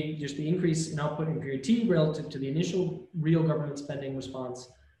going to be just the increase in output in period T relative to the initial real government spending response.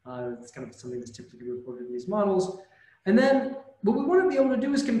 It's kind of something that's typically reported in these models. And then what we want to be able to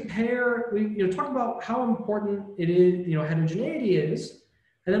do is compare, talk about how important it is, heterogeneity is.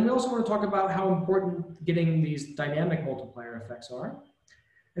 And then we also want to talk about how important getting these dynamic multiplier effects are.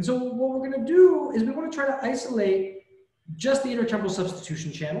 And so what we're going to do is we want to try to isolate just the intertemporal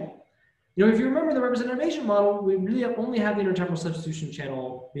substitution channel. If you remember the representative agent model, we really only have the intertemporal substitution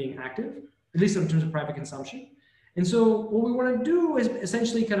channel being active, at least in terms of private consumption. And so what we want to do is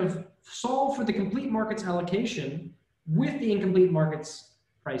essentially kind of solve for the complete markets allocation with the incomplete markets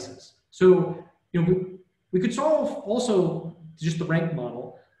prices. So, we could solve also just the rank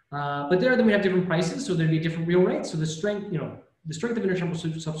model, but then we have different prices, so there'd be different real rates. So the strength, the strength of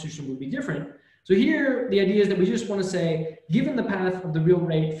intertemporal substitution would be different. So here, the idea is that we just want to say, given the path of the real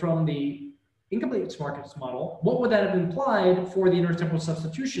rate from the incomplete markets model, what would that have implied for the intertemporal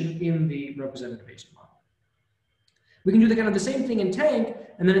substitution in the representative agent model? We can do the same thing in tank,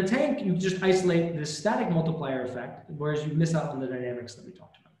 and then in tank, you just isolate this static multiplier effect, whereas you miss out on the dynamics that we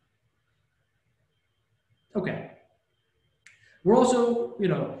talked about. Okay. We're also,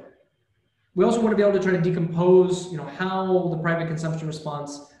 we also want to be able to try to decompose, how the private consumption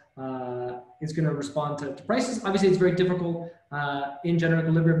response is going to respond to prices. Obviously, it's very difficult in general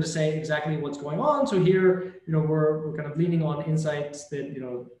equilibrium to say exactly what's going on. So here, we're kind of leaning on insights that,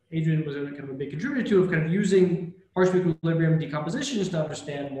 Adrien was kind of a big contributor to, of kind of using partial equilibrium decompositions to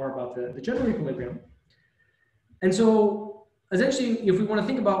understand more about the general equilibrium. And so essentially, if we want to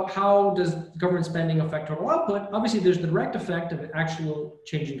think about how does government spending affect total output, obviously there's the direct effect of actual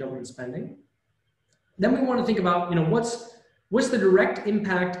change in government spending. Then we want to think about, what's the direct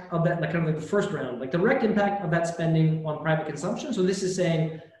impact of that, kind of the first round, the direct impact of that spending on private consumption. So this is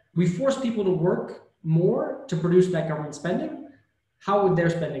saying we force people to work more to produce that government spending. How would their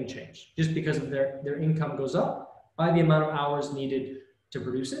spending change? Just because of their income goes up by the amount of hours needed to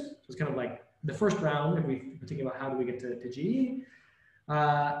produce it. So it's kind of like the first round, if we're thinking about how do we get to GE.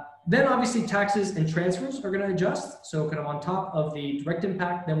 Then obviously taxes and transfers are going to adjust. So kind of on top of the direct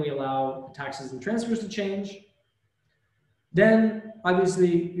impact, then we allow the taxes and transfers to change. Then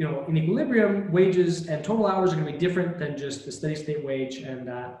obviously, in equilibrium, wages and total hours are going to be different than just the steady state wage and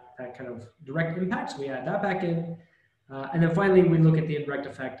that kind of direct impact. So we add that back in. And then finally, we look at the indirect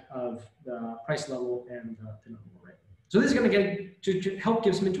effect of the price level and the nominal rate. So this is going to get to help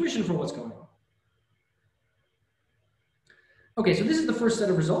give some intuition for what's going on. Okay, so this is the first set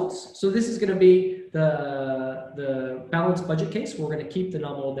of results. So this is going to be the balanced budget case. We're going to keep the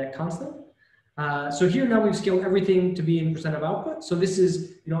nominal debt constant. So here now we've scaled everything to be in percent of output. So this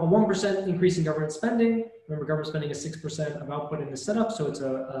is a 1% increase in government spending. Remember, government spending is 6% of output in this setup, so it's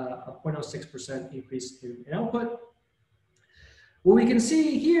a 0.06% increase in output. What we can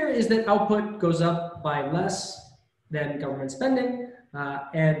see here is that output goes up by less than government spending,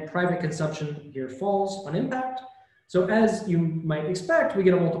 and private consumption here falls on impact. So as you might expect, we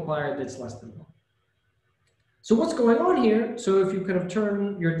get a multiplier that's less than 1. So what's going on here? So if you kind of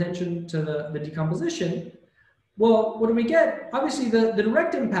turn your attention to the decomposition, well, what do we get? Obviously, the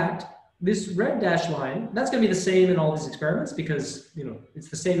direct impact, this red dashed line, that's going to be the same in all these experiments because it's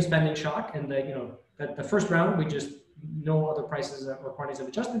the same spending shock, and the first round we just no other prices or quantities have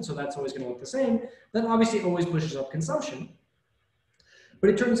adjusted, so that's always going to look the same. That obviously always pushes up consumption. But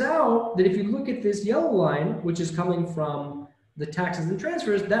it turns out that if you look at this yellow line, which is coming from the taxes and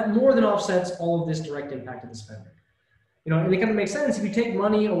transfers, that more than offsets all of this direct impact of the spending. And it kind of makes sense. If you take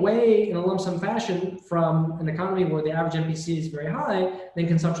money away in a lump sum fashion from an economy where the average MPC is very high, then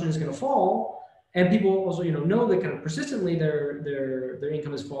consumption is going to fall. And people also, know that kind of persistently their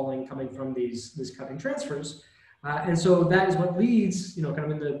income is falling coming from this cutting transfers. And so that is what leads, kind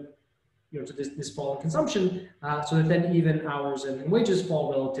of in the, to this fall in consumption, so that then even hours and wages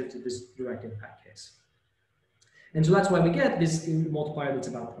fall relative to this direct impact case. And so that's why we get this multiplier that's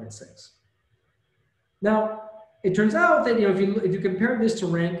about 0.6. Now, it turns out that if you compare this to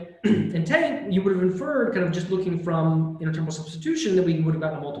rank and tank, you would have inferred, kind of just looking from intertemporal substitution, that we would have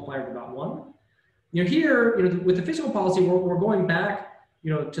gotten a multiplier of about 1. Here, with the fiscal policy, we're going back,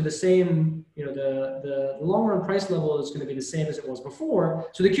 to the same, the long run price level is going to be the same as it was before.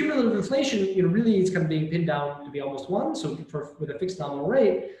 So the cumulative inflation, really is kind of being pinned down to be almost 1. So with a fixed nominal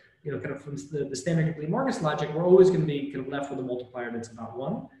rate, kind of from the standard complete markets logic, we're always going to be kind of left with a multiplier that's about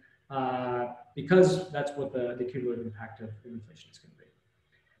 1. Because that's what the cumulative impact of inflation is going to be.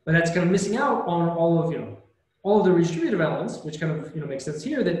 But that's kind of missing out on all of the redistributive elements, which kind of makes sense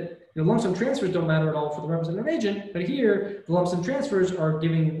here that lump sum transfers don't matter at all for the representative agent, but here the lump sum transfers are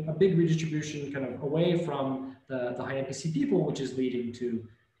giving a big redistribution kind of away from the high MPC people, which is leading to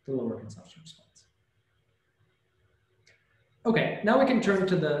the lower consumption response. Okay, now we can turn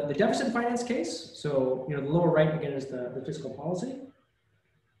to the deficit finance case. So the lower right again is the fiscal policy.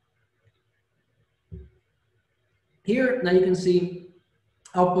 Here, now you can see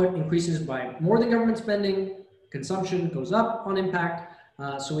output increases by more than government spending, consumption goes up on impact,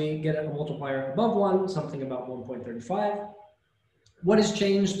 so we get a multiplier above 1, something about 1.35. What has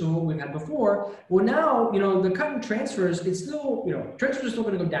changed to what we've had before? Well, now, the cut in transfers, it's still, transfers are still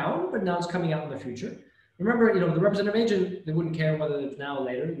going to go down, but now it's coming out in the future. Remember, the representative agent, they wouldn't care whether it's now or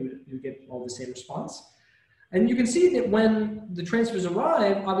later, you get all the same response. And you can see that when the transfers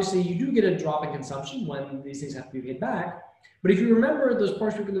arrive, obviously you do get a drop in consumption when these things have to be paid back. But if you remember those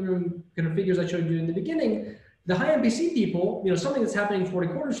partial equilibrium kind of figures I showed you in the beginning, the high MPC people, something that's happening 40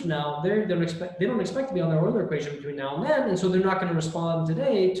 quarters from now, they don't expect to be on their Euler equation between now and then, and so they're not going to respond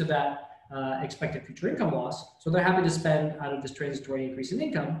today to that expected future income loss. So they're happy to spend out of this transitory increase in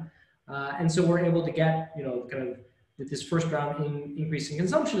income, and so we're able to get, kind of that this first round increase in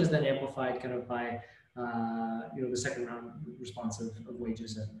consumption is then amplified kind of by the second round response of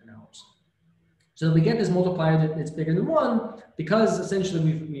wages and hours. So we get this multiplier that's bigger than 1 because essentially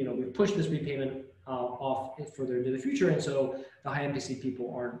we've pushed this repayment off further into the future, and so the high MPC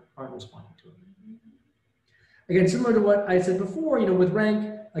people aren't responding to it. Again, similar to what I said before, with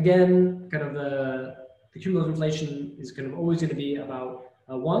rank, again, kind of the cumulative inflation is kind of always going to be about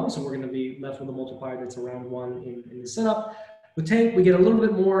 1, so we're going to be left with a multiplier that's around 1 in the setup. With tank, we get a little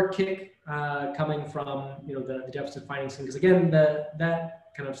bit more kick coming from the deficit financing, because again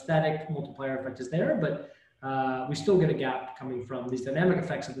that kind of static multiplier effect is there, but we still get a gap coming from these dynamic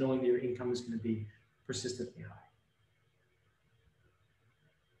effects of knowing that your income is going to be persistently high.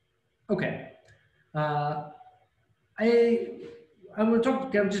 Okay, I want to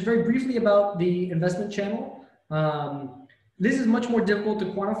talk just very briefly about the investment channel. This is much more difficult to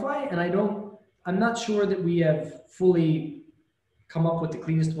quantify, and I'm not sure that we have fully come up with the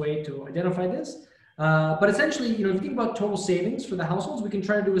cleanest way to identify this. But essentially, if you think about total savings for the households, we can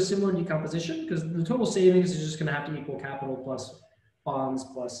try to do a similar decomposition, because the total savings is just going to have to equal capital plus bonds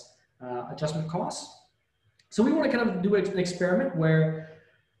plus adjustment costs. So we want to kind of do an experiment where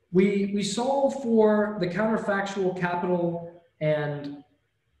we solve for the counterfactual capital and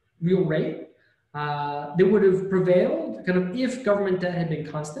real rate that would have prevailed kind of if government debt had been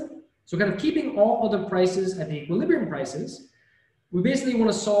constant. So kind of keeping all other prices at the equilibrium prices, we basically want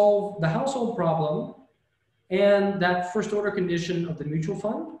to solve the household problem and that first order condition of the mutual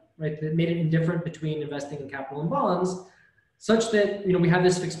fund, right, that made it indifferent between investing in capital and bonds, such that we have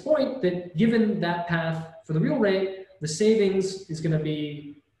this fixed point that given that path for the real rate, the savings is going to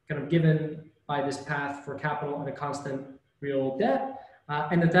be kind of given by this path for capital at a constant real debt,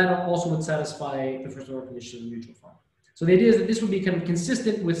 and that also would satisfy the first order condition of the mutual fund. So the idea is that this would be kind of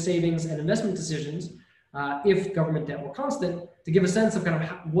consistent with savings and investment decisions if government debt were constant, to give a sense of kind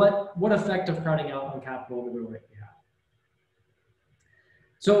of what effect of crowding out on capital the real rate we have.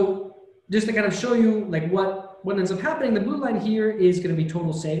 So just to kind of show you like what ends up happening, the blue line here is going to be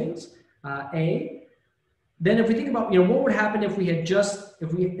total savings, A. Then if we think about what would happen if we had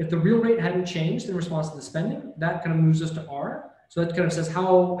if the real rate hadn't changed in response to the spending, that kind of moves us to R. So that kind of says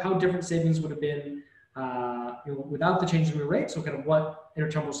how different savings would have been without the change in real rate, so kind of what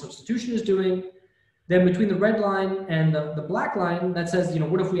intertemporal substitution is doing. Then between the red line and the black line, that says,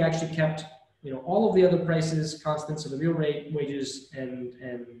 what if we actually kept, all of the other prices constant, so the real rate, wages, and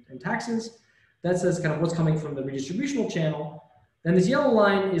taxes. That says kind of what's coming from the redistributional channel. Then this yellow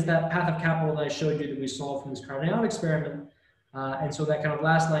line is that path of capital that I showed you that we solved from this crowding out experiment. And so that kind of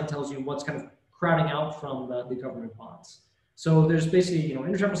last line tells you what's kind of crowding out from the government bonds. So there's basically,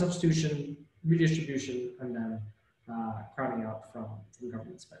 intertemporal substitution, redistribution, and then crowding out from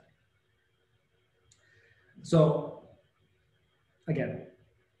government spending. So again,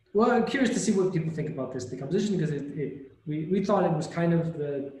 well, I'm curious to see what people think about this decomposition, because we thought it was kind of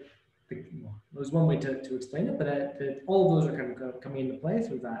there's one way to explain it, but all of those are kind of coming into play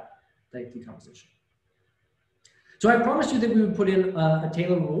through that decomposition. So I promised you that we would put in a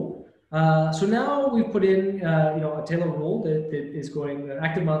Taylor rule. So now we've put in a Taylor rule that is going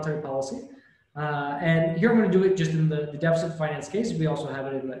active monetary policy. And here I'm going to do it just in the deficit finance case. We also have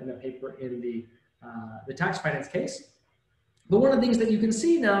it in the paper in the tax finance case. But one of the things that you can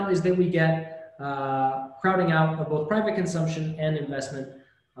see now is that we get crowding out of both private consumption and investment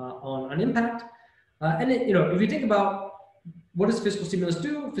on impact. And if you think about what does fiscal stimulus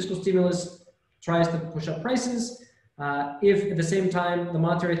do? Fiscal stimulus tries to push up prices. If at the same time the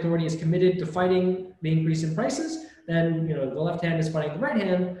monetary authority is committed to fighting the increase in prices, then the left hand is fighting the right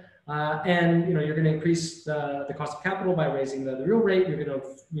hand, and you're going to increase the cost of capital by raising the real rate. You're going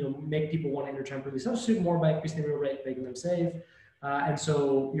to make people want to intertemporally substitute more by increasing the real rate, making them save, and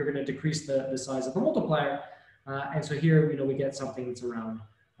so you're going to decrease the size of the multiplier. And so here we get something that's around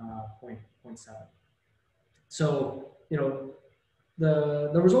 0.7. So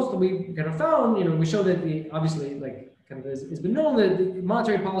the results that we kind of found, we show that obviously it's been known that the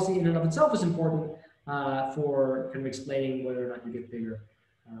monetary policy in and of itself is important for kind of explaining whether or not you get bigger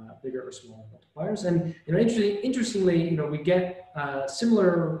or smaller multipliers. And interestingly, we get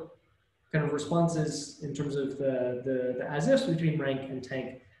similar kind of responses in terms of the as-ifs between rank and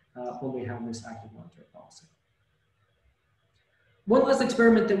tank when we have this active monetary policy. One last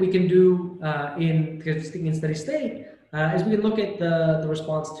experiment that we can do in steady state is we can look at the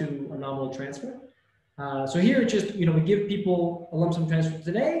response to a nominal transfer. So here, it's just, we give people a lump sum transfer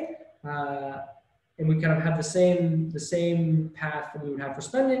today, and we kind of have the same path that we would have for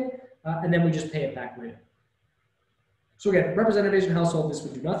spending, and then we just pay it back later. So again, representative Asian household, this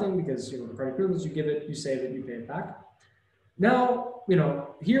would do nothing because, the credit equivalence, you give it, you save it, you pay it back. Now,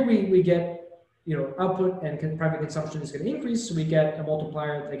 here we get, output and private consumption is going to increase, so we get a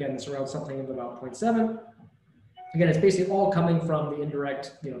multiplier, again, it's around something of about 0.7. Again, it's basically all coming from the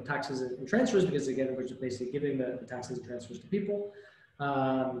indirect, taxes and transfers, because again, we're just basically giving the taxes and transfers to people.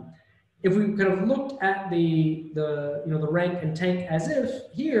 If we kind of looked at the rank and tank as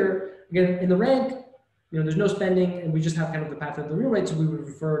if here, again, in the rank, there's no spending, and we just have kind of the path of the real rate, so we would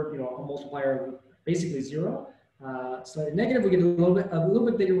refer, a multiplier of basically 0. Slightly negative, we get a little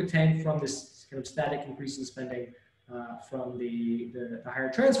bit bigger with tank from this kind of static increase in spending from the higher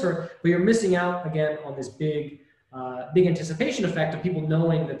transfer, but you're missing out again on this big anticipation effect of people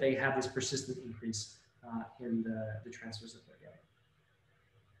knowing that they have this persistent increase in the transfers that they're getting.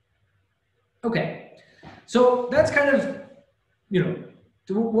 Okay, so that's kind of,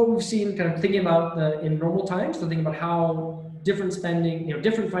 what we've seen kind of thinking about in normal times, so thinking about how different spending,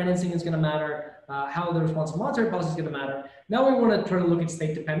 different financing is going to matter, how the response to monetary policy is going to matter. Now we want to try to look at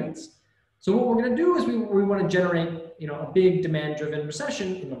state dependence. So what we're going to do is we want to generate, a big demand-driven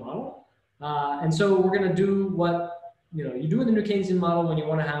recession in the model. And so we're going to do what you do in the New Keynesian model when you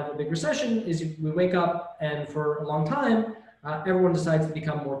want to have a big recession is we wake up and for a long time, everyone decides to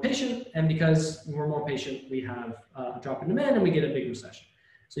become more patient. And because we're more patient, we have a drop in demand and we get a big recession.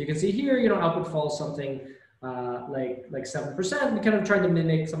 So you can see here, output falls something like 7%. We kind of tried to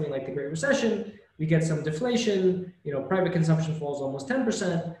mimic something like the Great Recession. We get some deflation, private consumption falls almost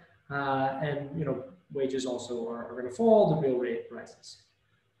 10%. And, wages also are going to fall, the real rate rises.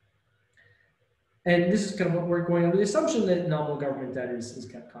 And this is kind of what we're going under the assumption that nominal government debt is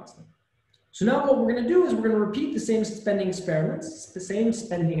kept constant. So now what we're going to do is we're going to repeat the same spending experiments,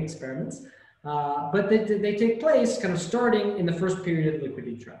 but they take place kind of starting in the first period of the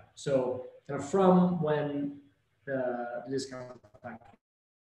liquidity trap. So kind of from when the discount factor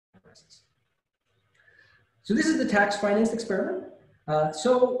rises. So this is the tax financed experiment.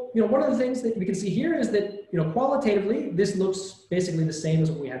 So one of the things that we can see here is that qualitatively this looks basically the same as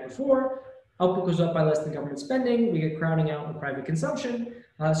what we had before. Output goes up by less than government spending. We get crowding out in private consumption.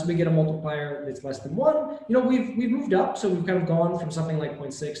 So we get a multiplier that's less than 1. We've moved up, so we've kind of gone from something like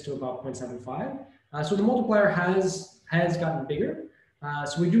 0.6 to about 0.75. So the multiplier has gotten bigger.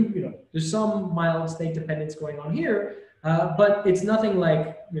 So we do, there's some mild state dependence going on here, but it's nothing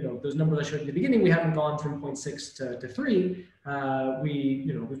like, those numbers I showed you at the beginning. We haven't gone from 0.6 to 3.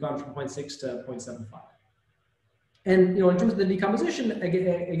 We've gone from 0.6 to 0.75. And, in terms of the decomposition,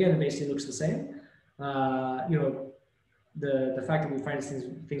 again, it basically looks the same. The fact that we finance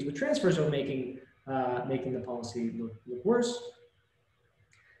things with transfers are making the policy look worse.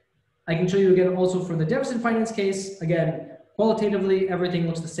 I can show you again also for the deficit finance case. Again, qualitatively, everything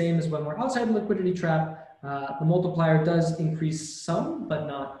looks the same as when we're outside the liquidity trap. The multiplier does increase some, but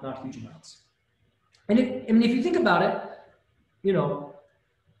not huge amounts. And if you think about it,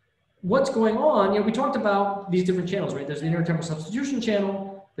 what's going on? We talked about these different channels, right? There's the intertemporal substitution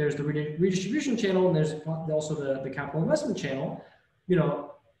channel, there's the redistribution channel, and there's also the capital investment channel.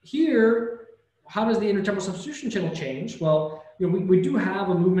 Here, how does the intertemporal substitution channel change? Well, we do have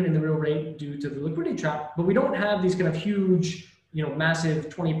a movement in the real rate due to the liquidity trap, but we don't have these kind of huge, massive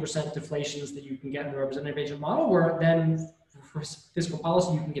 20% deflations that you can get in the representative agent model, where then for fiscal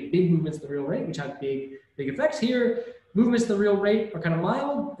policy, you can get big movements in the real rate, which have big effects. Here, movements in the real rate are kind of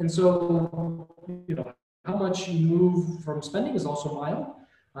mild. And so, how much you move from spending is also mild.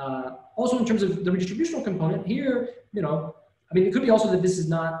 Also, in terms of the redistributional component here, it could be also that this is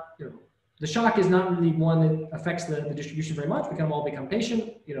not, the shock is not really one that affects the distribution very much. We can all become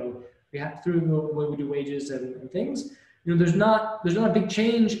patient, we have through the way we do wages and things. There's not a big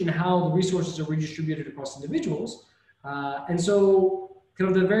change in how the resources are redistributed across individuals. And so kind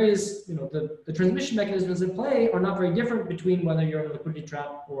of the various, the transmission mechanisms at play are not very different between whether you're in a liquidity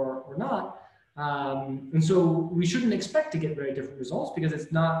trap or not. And so we shouldn't expect to get very different results because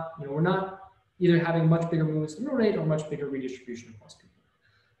it's not, we're not either having much bigger movements in the real rate or much bigger redistribution across people.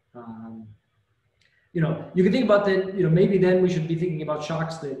 You can think about that, maybe then we should be thinking about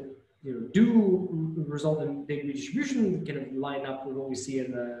shocks that, do result in big redistribution, kind of line up with what we see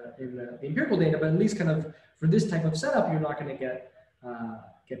in the empirical data, but at least kind of for this type of setup, you're not going to get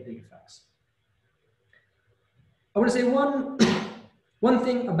big effects. I want to say one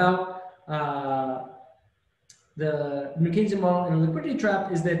thing about the Keynesian model in a liquidity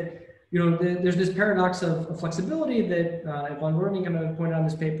trap is that there's this paradox of flexibility that Von Verning kind of pointed out in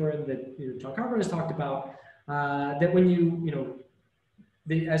this paper, and that John Carver has talked about. That when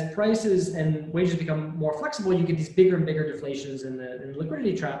as prices and wages become more flexible, you get these bigger and bigger deflations in the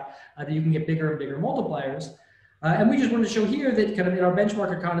liquidity trap. That you can get bigger and bigger multipliers. And we just wanted to show here that kind of in our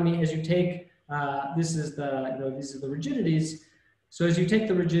benchmark economy, as you take these are the rigidities. So as you take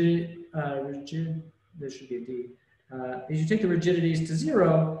the there should be a D. As you take the rigidities to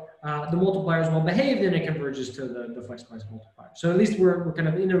 0, the multiplier is well behaved and it converges to the flex price multiplier. So at least we're kind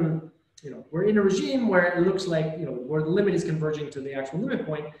of in a we're in a regime where it looks like where the limit is converging to the actual limit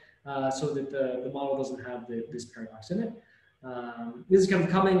point, so that the model doesn't have this paradox in it. This is kind of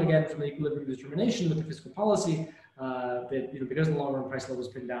coming again from the equilibrium determination with the fiscal policy that because the long run price level is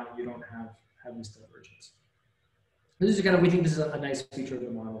pinned down, you don't have this divergence. This is kind of, we think this is a nice feature of the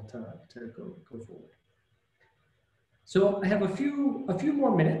model to go forward. So I have a few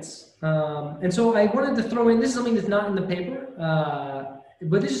more minutes, and so I wanted to throw in, this is something that's not in the paper,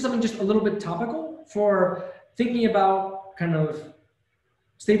 but this is something just a little bit topical for thinking about kind of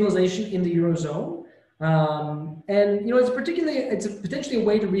stabilization in the Eurozone. And it's potentially a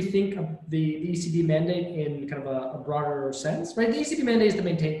way to rethink the ECB mandate in kind of a broader sense, right? The ECB mandate is to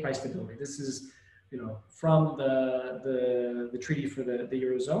maintain price stability. This is, from the treaty for the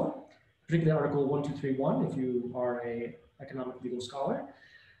Eurozone, particularly Article 1231, if you are a economic legal scholar.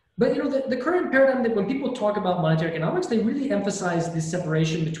 But the current paradigm that when people talk about monetary economics, they really emphasize this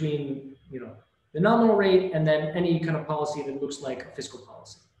separation between the nominal rate and then any kind of policy that looks like a fiscal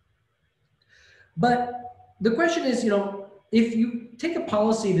policy. But the question is, if you take a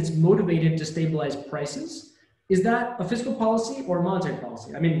policy that's motivated to stabilize prices, is that a fiscal policy or a monetary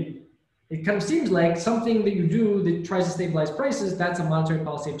policy? I mean, it kind of seems like something that you do that tries to stabilize prices, that's a monetary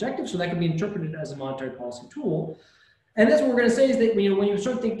policy objective, so that can be interpreted as a monetary policy tool. And that's what we're going to say is that when you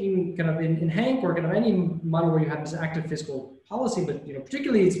start thinking kind of in Hank or kind of any model where you have this active fiscal policy, but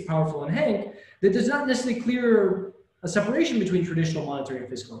particularly it's powerful in Hank, that there's not necessarily clear a separation between traditional monetary and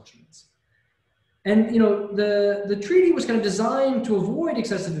fiscal instruments. And the treaty was kind of designed to avoid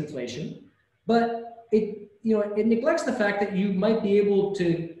excessive inflation, but it neglects the fact that you might be able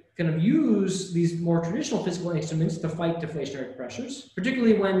to kind of use these more traditional fiscal instruments to fight deflationary pressures,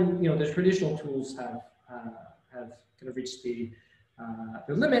 particularly when the traditional tools have kind of reached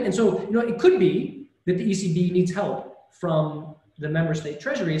their limit. And so it could be that the ECB needs help from the member state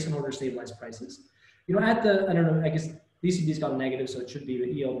treasuries in order to stabilize prices. I don't know, I guess the ECB's gone negative, so it should be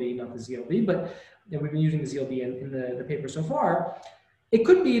the ELB, not the ZLB, but we've been using the ZLB in the paper so far. it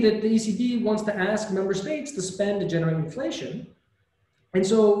could be that the ECB wants to ask member states to spend to generate inflation. And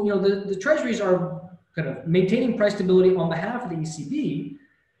so, the treasuries are kind of maintaining price stability on behalf of the ECB,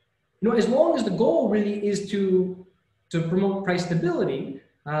 as long as the goal really is to promote price stability,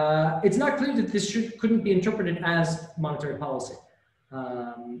 it's not clear that this couldn't be interpreted as monetary policy.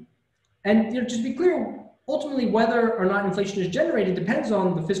 And just to be clear, ultimately, whether or not inflation is generated depends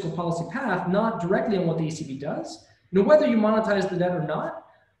on the fiscal policy path, not directly on what the ECB does. Whether you monetize the debt or not,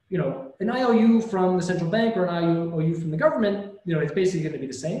 an IOU from the central bank or an IOU from the government, it's basically going to be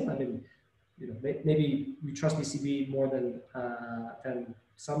the same. I mean, maybe we trust the ECB more than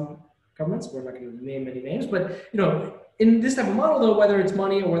some governments. We're not going to name any names, but in this type of model, though, whether it's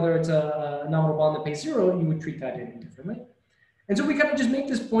money or whether it's a nominal bond that pays zero, you would treat that differently. And so we kind of just make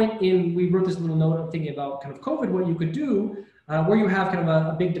this point we wrote this little note of thinking about kind of COVID, what you could do, where you have kind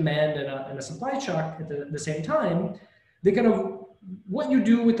of a big demand and a supply shock at the same time. The kind of what you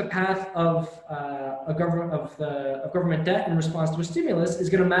do with the path of government debt in response to a stimulus is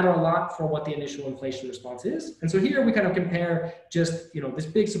going to matter a lot for what the initial inflation response is. And so here we kind of compare just this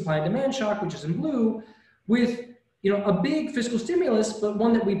big supply and demand shock, which is in blue, with a big fiscal stimulus, but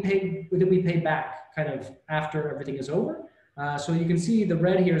one that we pay back kind of after everything is over. So you can see the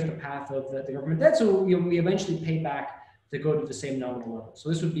red here is the path of the government debt. So we eventually pay back to go to the same nominal level. So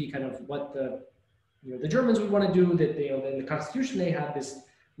this would be kind of what the Germans would want to do. That in the constitution they have this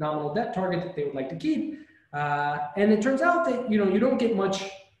nominal debt target that they would like to keep. And it turns out that you don't get much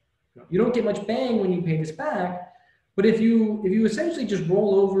bang when you pay this back. But if you essentially just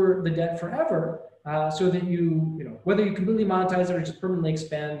roll over the debt forever, so that whether you completely monetize it or just permanently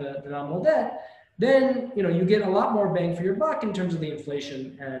expand the nominal debt, then you get a lot more bang for your buck in terms of the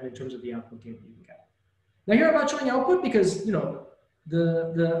inflation and in terms of the output gain that you can get. Now here I'm not showing output because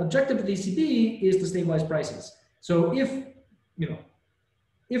the objective of the ECB is to stabilize prices. So if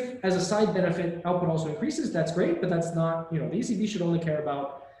as a side benefit output also increases, that's great, but that's not, the ECB should only care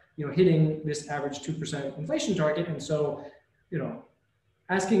about hitting this average 2% inflation target. And so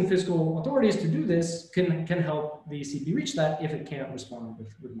asking fiscal authorities to do this can help the ECB reach that if it can't respond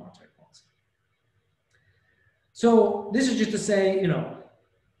with monetary policy. So this is just to say,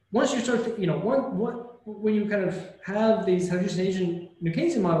 once you start to, when you kind of have these hallucination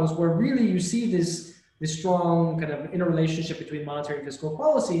Keynesian models where really you see this strong kind of interrelationship between monetary and fiscal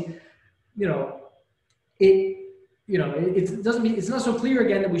policy, it's not so clear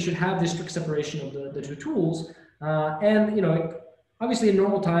again that we should have this strict separation of the two tools. Obviously in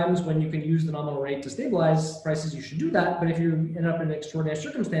normal times when you can use the nominal rate to stabilize prices, you should do that. But if you end up in extraordinary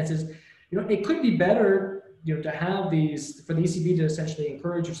circumstances, it could be better to have these, for the ECB to essentially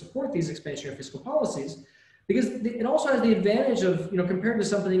encourage or support these expansionary fiscal policies, because it also has the advantage of, compared to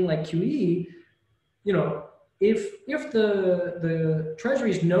something like QE, if the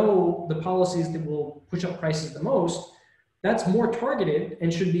treasuries know the policies that will push up prices the most, that's more targeted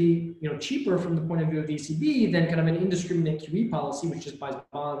and should be, cheaper from the point of view of the ECB than kind of an indiscriminate QE policy, which just buys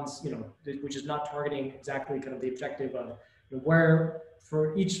bonds, which is not targeting exactly kind of the objective of where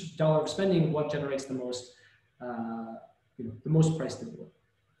for each dollar of spending, what generates the most, the most price stability.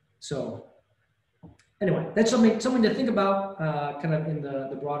 So anyway, that's something to think about, kind of in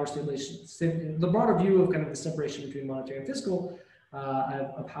the broader stabilization, the broader view of kind of the separation between monetary and fiscal,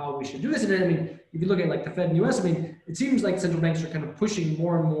 of how we should do this. And then, I mean, if you look at like the Fed in the US, I mean, it seems like central banks are kind of pushing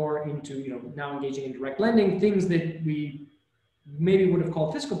more and more into, now engaging in direct lending, things that we maybe would have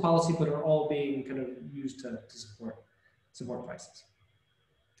called fiscal policy, but are all being kind of used to support prices.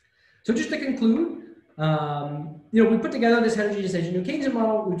 So just to conclude, we put together this heterogeneous engine Keynesian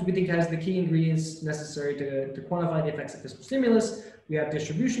model, which we think has the key ingredients necessary to quantify the effects of fiscal stimulus. We have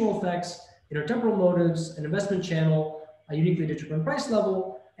distributional effects, intertemporal motives, an investment channel, a uniquely determined price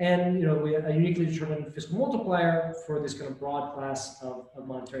level, and a uniquely determined fiscal multiplier for this kind of broad class of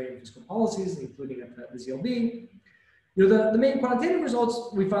monetary and fiscal policies, including at the ZLB. The main quantitative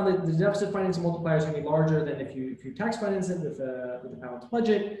results, we found that the deficit financing multiplier is going to be larger than if you tax finance it with a balanced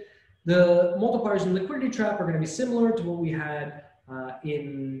budget. The multipliers in liquidity trap are going to be similar to what we had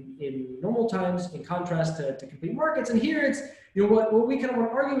in normal times, in contrast to complete markets. And here it's, what we kind of want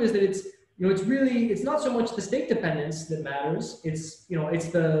to argue is that it's, it's not so much the state dependence that matters. It's, it's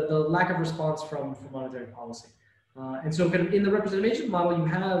the lack of response from monetary policy. And so kind of in the representation model, you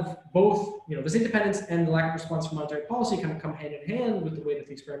have both, the state dependence and the lack of response from monetary policy kind of come hand in hand with the way that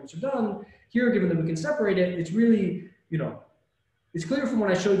the experiments are done. Here, given that we can separate it, it's really, it's clear from what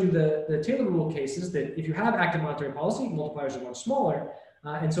I showed you the Taylor rule cases that if you have active monetary policy, multipliers are much smaller.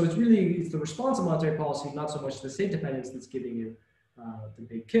 And so it's the response of monetary policy, not so much the state dependence that's giving you the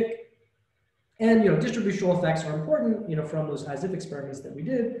big kick. And distributional effects are important, from those as-if experiments that we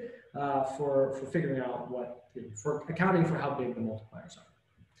did for figuring out for accounting for how big the multipliers are.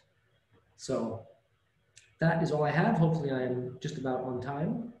 So that is all I have. Hopefully I am just about on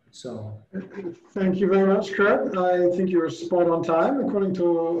time. So thank you very much, Kurt. I think you're spot on time according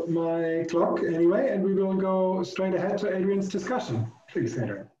to my clock anyway, and we will go straight ahead to Adrian's discussion. Please,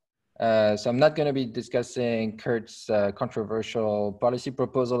 Adrian. So I'm not going to be discussing Kurt's controversial policy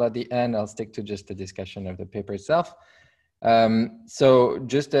proposal at the end. I'll stick to just the discussion of the paper itself. So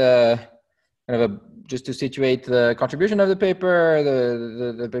just just to situate the contribution of the paper,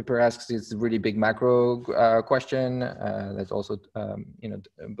 the paper asks this really big macro question that's also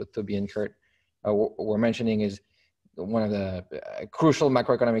both Toby and Kurt were mentioning is one of the crucial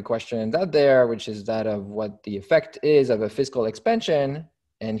macroeconomic questions out there, which is that of what the effect is of a fiscal expansion.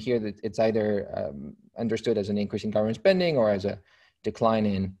 And here it's either understood as an increase in government spending or as a decline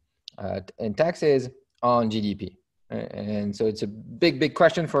in taxes on GDP. And so it's a big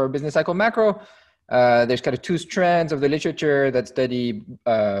question for business cycle macro. There's kind of two strands of the literature that study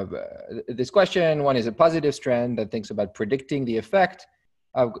this question. One is a positive strand that thinks about predicting the effect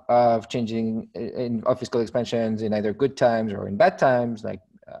of changing of fiscal expansions in either good times or in bad times, like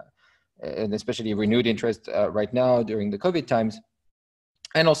and especially renewed interest right now during the COVID times.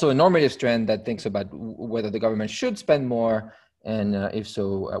 And also a normative strand that thinks about whether the government should spend more, and if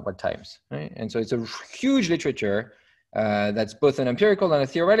so, at what times. Right? And so it's a huge literature that's both an empirical and a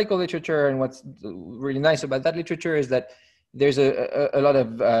theoretical literature. And what's really nice about that literature is that there's a lot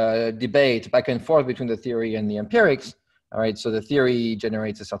of debate back and forth between the theory and the empirics. All right, so the theory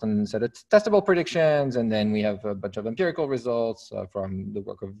generates a certain set of testable predictions, and then we have a bunch of empirical results from the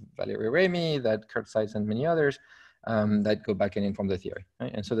work of Valérie Rémy that Kurt cites and many others. That go back and inform the theory.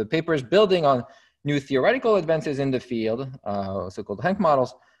 Right? And so the paper is building on new theoretical advances in the field, so-called Hank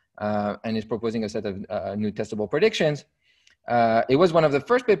models, and is proposing a set of new testable predictions. It was one of the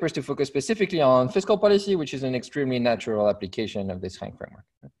first papers to focus specifically on fiscal policy, which is an extremely natural application of this Hank framework.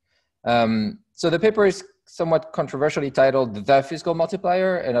 So the paper is somewhat controversially titled "The Fiscal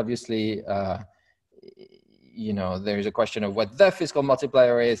Multiplier," and obviously, there's a question of what the fiscal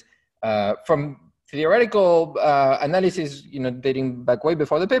multiplier is. From theoretical analysis, dating back way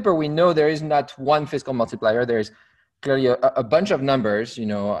before the paper, we know there is not one fiscal multiplier. There's clearly a bunch of numbers.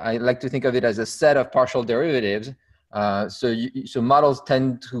 I like to think of it as a set of partial derivatives. So models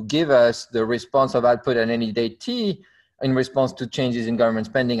tend to give us the response of output at any date t in response to changes in government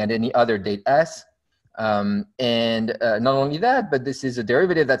spending at any other date s. And not only that, but this is a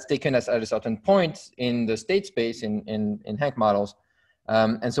derivative that's taken us at a certain point in the state space in Hank models.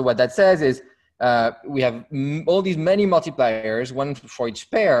 And so what that says is, we have all these many multipliers, one for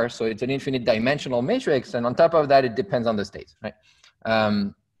each pair, so it's an infinite dimensional matrix, and on top of that, it depends on the state, right?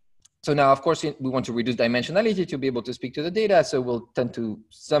 So now, of course, we want to reduce dimensionality to be able to speak to the data, so we'll tend to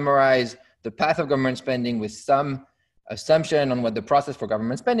summarize the path of government spending with some assumption on what the process for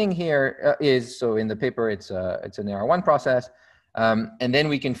government spending here is. So in the paper, it's an AR1 process, and then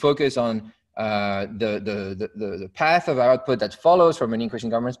we can focus on the path of output that follows from an increase in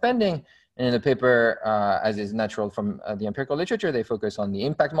government spending. And in the paper, as is natural from the empirical literature, they focus on the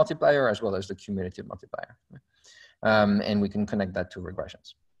impact multiplier as well as the cumulative multiplier. And we can connect that to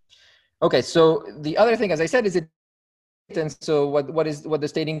regressions. Okay, so the other thing, as I said, is and so what the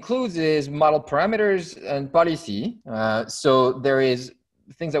state includes is model parameters and policy. So there is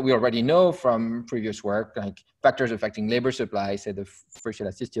things that we already know from previous work, like factors affecting labor supply, say the friction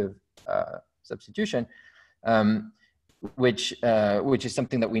elasticity of substitution. Which is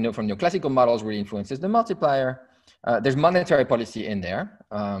something that we know from neoclassical models really influences the multiplier. There's monetary policy in there,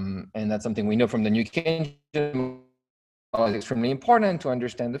 and that's something we know from the new Keynesian model is extremely important to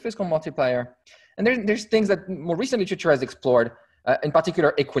understand the fiscal multiplier. And there's things that more recent literature has explored, in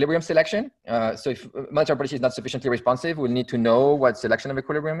particular equilibrium selection. So if monetary policy is not sufficiently responsive, we'll need to know what selection of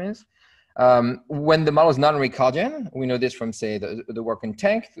equilibrium is. When the model is non-Ricardian, we know this from, say, the work in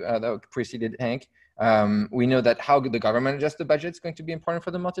Tank that preceded Hank. We know that how the government adjusts the budget is going to be important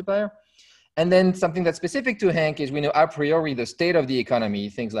for the multiplier. And then something that's specific to Hank is we know a priori the state of the economy,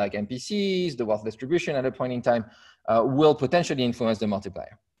 things like MPCs, the wealth distribution at a point in time, will potentially influence the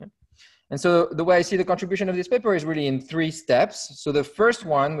multiplier. And so the way I see the contribution of this paper is really in 3 steps. So the first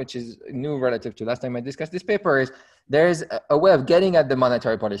one, which is new relative to last time I discussed this paper, is there's a way of getting at the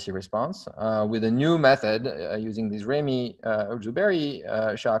monetary policy response with a new method using these Rémy or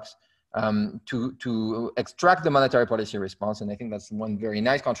Zuberi shocks to extract the monetary policy response. And I think that's one very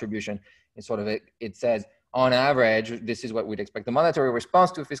nice contribution. It's sort of, it says, on average, this is what we'd expect the monetary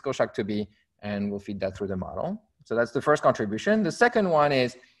response to a fiscal shock to be, and we'll feed that through the model. So that's the first contribution. The second one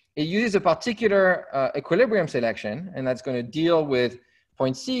is it uses a particular equilibrium selection, and that's going to deal with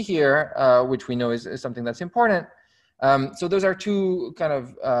point C here, which we know is something that's important. So those are two kind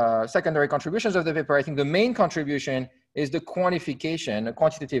of secondary contributions of the paper. I think the main contribution is the quantification, a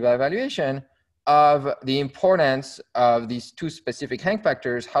quantitative evaluation of the importance of these two specific Hank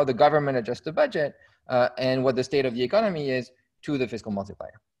factors, how the government adjusts the budget, and what the state of the economy is to the fiscal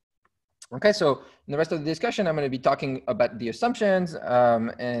multiplier. Okay, so in the rest of the discussion, I'm going to be talking about the assumptions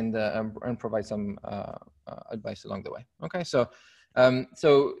and provide some advice along the way. Okay, so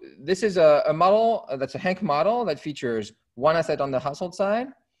this is a model that's a Hank model that features one asset on the household side,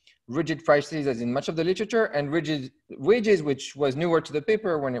 rigid prices as in much of the literature, and rigid wages, which was newer to the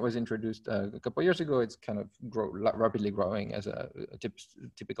paper when it was introduced a couple of years ago. It's kind of rapidly growing as a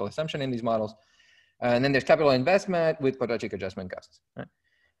typical assumption in these models. And then there's capital investment with quadratic adjustment costs. Right?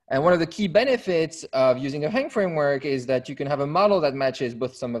 And one of the key benefits of using a Hank framework is that you can have a model that matches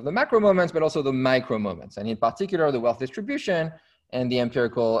both some of the macro moments, but also the micro moments, and in particular, the wealth distribution and the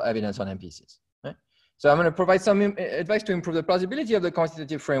empirical evidence on MPCs. Right? So I'm going to provide some advice to improve the plausibility of the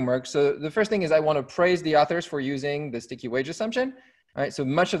quantitative framework. So the first thing is I want to praise the authors for using the sticky wage assumption. Right? So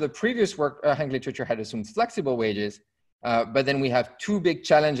much of the previous work, Hank literature had assumed flexible wages. But then we have two big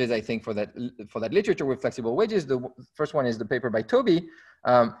challenges, I think, for that literature with flexible wages. The first one is the paper by Toby,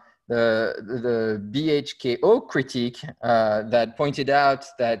 the BHKO critique that pointed out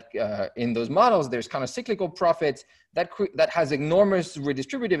that in those models, there's kind of cyclical profits that has enormous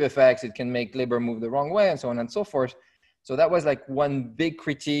redistributive effects. It can make labor move the wrong way and so on and so forth. So that was like one big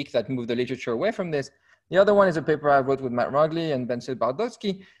critique that moved the literature away from this. The other one is a paper I wrote with Matt Rogley and Ben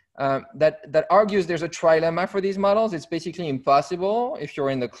Bardowski that argues there's a trilemma for these models. It's basically impossible if you're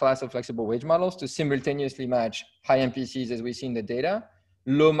in the class of flexible wage models to simultaneously match high MPCs as we see in the data,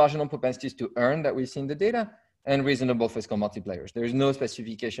 low marginal propensities to earn that we see in the data, and reasonable fiscal multipliers. There's no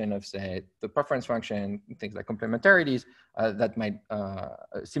specification of, say, the preference function, things like complementarities that might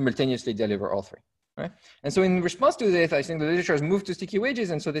simultaneously deliver all three. Right? And so in response to this, I think the literature has moved to sticky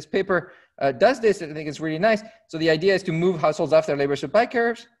wages. And so this paper does this. I think it's really nice. So the idea is to move households off their labor supply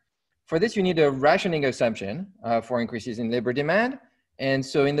curves. For this, you need a rationing assumption for increases in labor demand. And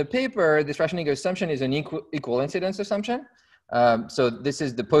so in the paper, this rationing assumption is an equal incidence assumption. So this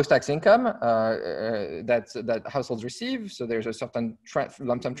is the post-tax income that households receive. So there's a certain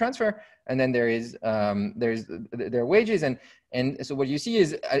lump sum transfer, and then there's their wages, and so what you see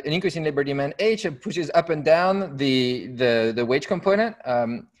is an increase in labor demand H pushes up and down the wage component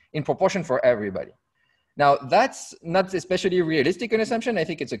in proportion for everybody. Now that's not especially realistic an assumption. I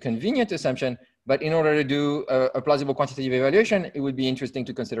think it's a convenient assumption, but in order to do a plausible quantitative evaluation, it would be interesting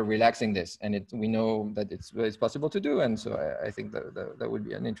to consider relaxing this. And we know that it's possible to do. And so I think that would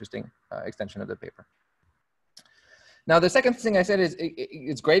be an interesting extension of the paper. Now, the second thing I said is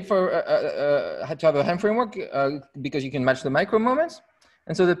it's great for to have a Hank framework because you can match the micro moments.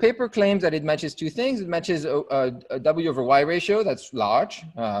 And so the paper claims that it matches two things. It matches a W over Y ratio that's large,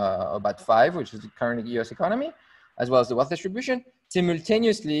 about 5, which is the current US economy, as well as the wealth distribution,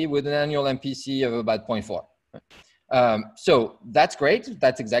 simultaneously with an annual MPC of about 0.4. So that's great.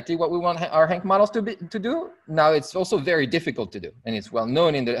 That's exactly what we want our Hank models to do. Now, it's also very difficult to do. And it's well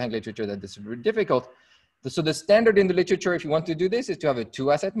known in the Hank literature that this is very difficult. So the standard in the literature, if you want to do this, is to have a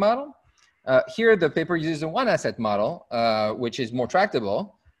 2-asset model. Here, the paper uses a 1-asset model, which is more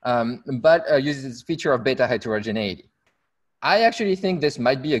tractable, but uses this feature of beta heterogeneity. I actually think this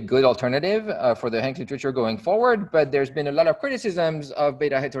might be a good alternative for the Hank literature going forward, but there's been a lot of criticisms of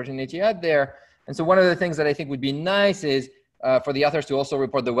beta heterogeneity out there. And so one of the things that I think would be nice is for the authors to also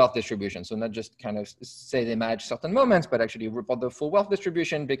report the wealth distribution. So not just kind of say they match certain moments, but actually report the full wealth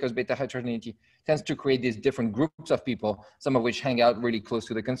distribution, because beta heterogeneity tends to create these different groups of people, some of which hang out really close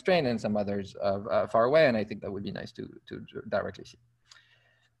to the constraint and some others far away. And I think that would be nice to directly see.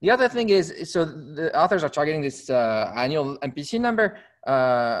 The other thing is, so the authors are targeting this annual MPC number.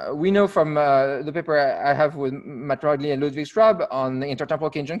 We know from the paper I have with Matt Rogley and Ludwig Straub on the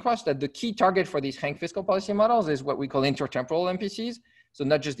intertemporal Keynesian cross that the key target for these Hank fiscal policy models is what we call intertemporal MPCs. So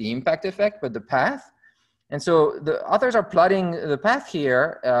not just the impact effect, but the path. And so the authors are plotting the path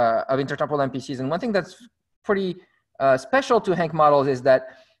here of intertemporal MPCs. And one thing that's pretty special to Hank models is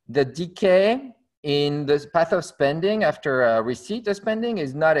that the decay in the path of spending after receipt of spending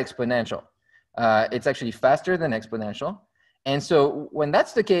is not exponential. It's actually faster than exponential. And so when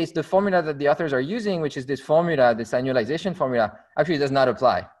that's the case, the formula that the authors are using, which is this formula, this annualization formula, actually does not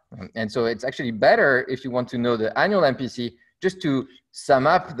apply. And so it's actually better if you want to know the annual MPC, just to sum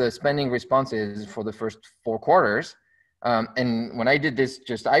up the spending responses for the first 4 quarters And when I did this,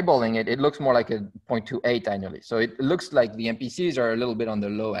 just eyeballing it, it looks more like a 0.28 annually. So it looks like the MPCs are a little bit on the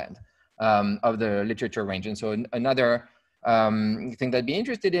low end of the literature range. And so another thing that I'd be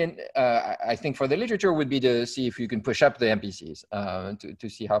interested in, I think for the literature would be to see if you can push up the MPCs to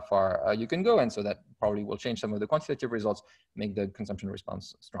see how far you can go. And so that probably will change some of the quantitative results, make the consumption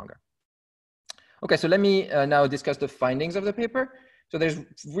response stronger. Okay, so let me now discuss the findings of the paper. So there's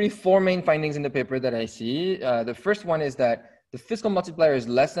really four main findings in the paper that I see. The first one is that the fiscal multiplier is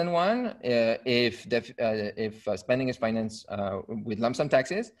less than 1 if spending is financed with lump sum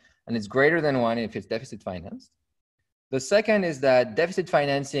taxes, and it's greater than 1 if it's deficit financed. The second is that deficit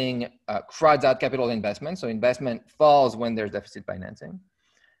financing crowds out capital investment. So investment falls when there's deficit financing.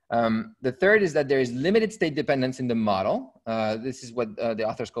 The third is that there is limited state dependence in the model. This is what the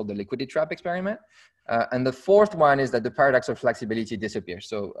authors call the liquidity trap experiment. And the fourth one is that the paradox of flexibility disappears.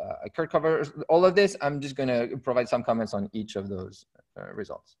 So Kurt covers all of this. I'm just going to provide some comments on each of those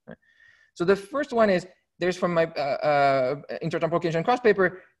results. So the first one is, there's from my intertemporal occasion cross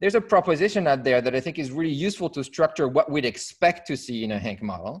paper, there's a proposition out there that I think is really useful to structure what we'd expect to see in a Hank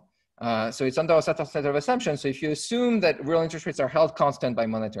model. So it's under a set of assumptions. So if you assume that real interest rates are held constant by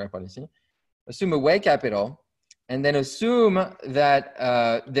monetary policy, assume away capital, and then assume that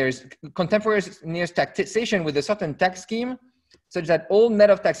there's contemporaneous taxation with a certain tax scheme, such that all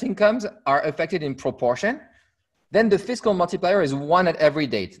net of tax incomes are affected in proportion, then the fiscal multiplier is 1 at every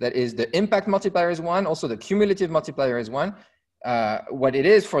date. That is, the impact multiplier is 1, also the cumulative multiplier is 1. What it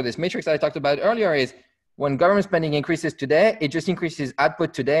is for this matrix that I talked about earlier is, when government spending increases today, it just increases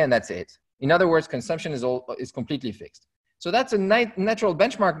output today, and that's it. In other words, consumption is completely fixed. So that's a natural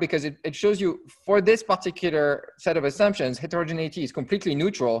benchmark because it shows you, for this particular set of assumptions, heterogeneity is completely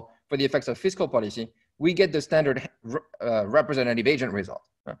neutral for the effects of fiscal policy. We get the standard representative agent result.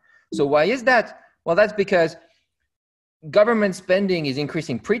 So why is that? Well, that's because government spending is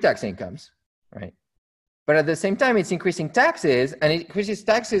increasing pre-tax incomes, right? But at the same time, it's increasing taxes, and it increases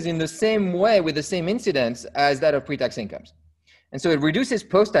taxes in the same way with the same incidence as that of pre-tax incomes. And so it reduces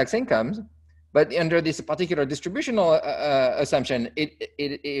post-tax incomes, but under this particular distributional assumption,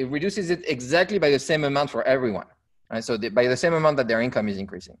 it reduces it exactly by the same amount for everyone. Right? So by the same amount that their income is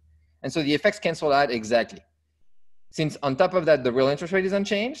increasing. And so the effects cancel out exactly. Since on top of that, the real interest rate is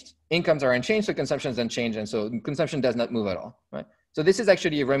unchanged, incomes are unchanged, so consumption is unchanged, and so consumption does not move at all, right? So this is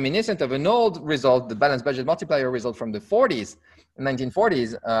actually reminiscent of an old result, the balanced budget multiplier result from the 40s,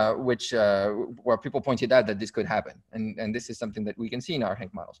 1940s, where people pointed out that this could happen. And this is something that we can see in our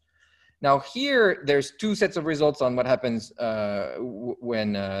Hank models. Now here, there's two sets of results on what happens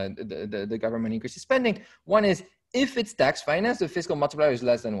when the government increases spending. One is, if it's tax financed, the fiscal multiplier is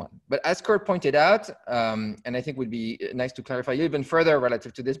less than 1. But as Kurt pointed out, and I think would be nice to clarify even further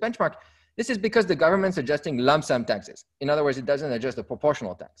relative to this benchmark, this is because the government's adjusting lump sum taxes. In other words, it doesn't adjust the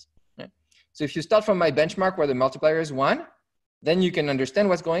proportional tax. Right? So if you start from my benchmark where the multiplier is 1, then you can understand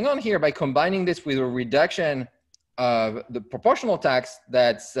what's going on here by combining this with a reduction of the proportional tax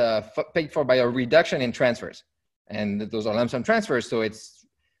that's paid for by a reduction in transfers. And those are lump sum transfers, so it's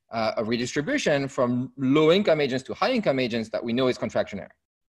a redistribution from low-income agents to high-income agents that we know is contractionary.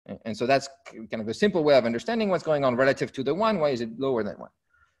 And so that's kind of a simple way of understanding what's going on relative to the 1. Why is it lower than 1?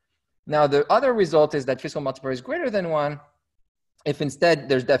 Now, the other result is that fiscal multiplier is greater than 1 if instead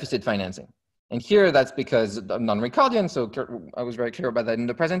there's deficit financing. And here, that's because of non-Ricardian. So I was very clear about that in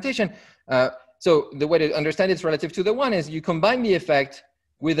the presentation. So the way to understand it's relative to the 1 is you combine the effect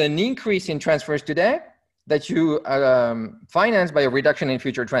with an increase in transfers today that you finance by a reduction in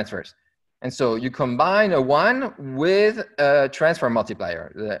future transfers. And so you combine a 1 with a transfer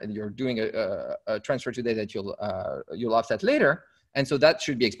multiplier. You're doing a transfer today that you'll offset later. And so that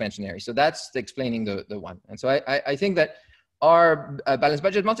should be expansionary. So that's explaining the 1. And so I think that our balanced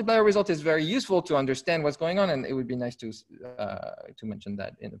budget multiplier result is very useful to understand what's going on. And it would be nice to mention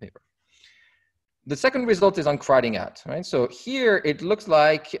that in the paper. The second result is on crowding out, right? So here it looks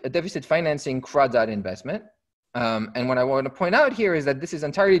like a deficit financing crowds out investment. And what I want to point out here is that this is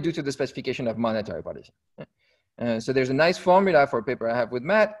entirely due to the specification of monetary policy. So there's a nice formula for a paper I have with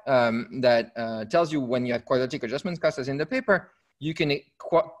Matt that tells you when you have quadratic adjustment costs as in the paper, you can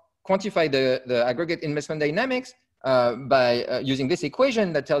quantify the aggregate investment dynamics by using this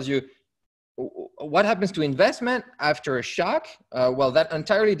equation that tells you what happens to investment after a shock. Well, that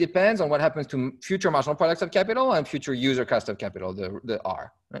entirely depends on what happens to future marginal products of capital and future user cost of capital, the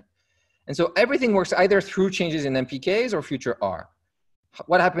R. Right? And so everything works either through changes in MPKs or future R.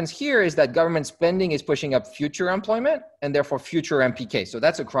 What happens here is that government spending is pushing up future employment and therefore future MPK. So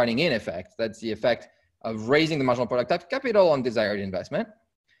that's a crowding in effect. That's the effect of raising the marginal product of capital on desired investment.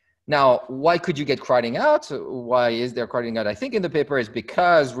 Now, why could you get crowding out? Why is there crowding out? I think in the paper is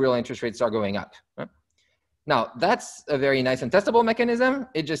because real interest rates are going up. Now, that's a very nice and testable mechanism.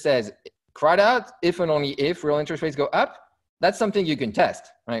 It just says crowd out if and only if real interest rates go up. That's something you can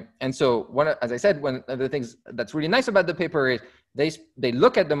test, right? And so, as I said, one of the things that's really nice about the paper is they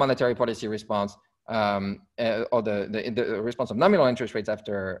look at the monetary policy response or the response of nominal interest rates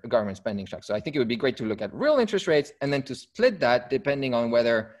after government spending shock. So I think it would be great to look at real interest rates and then to split that depending on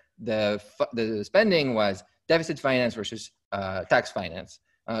whether the spending was deficit finance versus tax finance,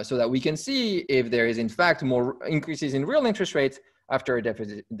 so that we can see if there is in fact more increases in real interest rates after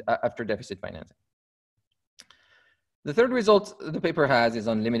deficit financing. The third result the paper has is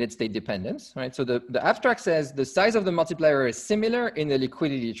on limited state dependence, right? So the abstract says the size of the multiplier is similar in the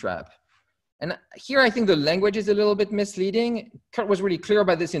liquidity trap. And here I think the language is a little bit misleading. Kurt was really clear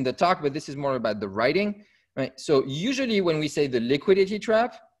about this in the talk, but this is more about the writing, right? So usually when we say the liquidity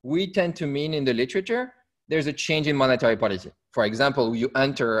trap, we tend to mean in the literature, there's a change in monetary policy. For example, you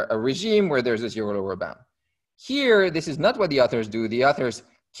enter a regime where there's a zero lower bound. Here, this is not what the authors do. The authors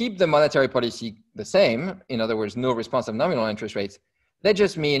keep the monetary policy the same. In other words, no response of nominal interest rates. They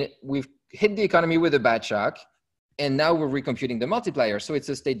just mean we've hit the economy with a bad shock, and now we're recomputing the multiplier. So it's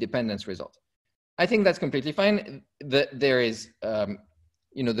a state dependence result. I think that's completely fine. There is,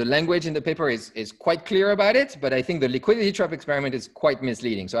 the language in the paper is quite clear about it, but I think the liquidity trap experiment is quite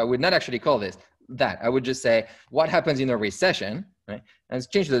misleading. So I would not actually call this that. I would just say what happens in a recession, right? And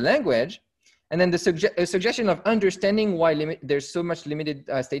change the language. And then the suggestion of understanding why there's so much limited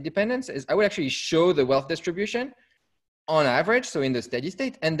state dependence is I would actually show the wealth distribution on average, so in the steady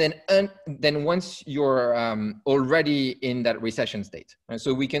state, and then once you're already in that recession state. And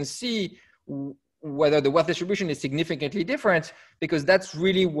so we can see whether the wealth distribution is significantly different, because that's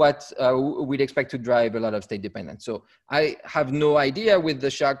really what we'd expect to drive a lot of state dependence. So I have no idea with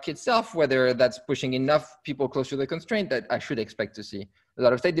the shock itself whether that's pushing enough people close to the constraint that I should expect to see a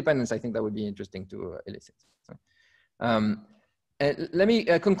lot of state dependence. I think that would be interesting to elicit. Let me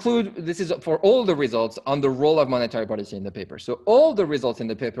conclude. This is for all the results on the role of monetary policy in the paper. So all the results in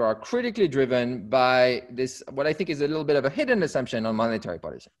the paper are critically driven by this, what I think is a little bit of a hidden assumption on monetary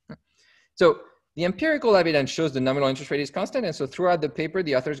policy. So the empirical evidence shows the nominal interest rate is constant. And so throughout the paper,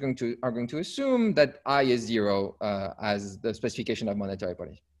 the authors are going to assume that I is zero as the specification of monetary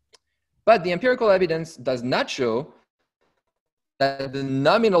policy. But the empirical evidence does not show that the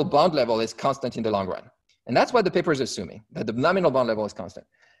nominal bond level is constant in the long run. And that's what the paper is assuming, that the nominal bond level is constant.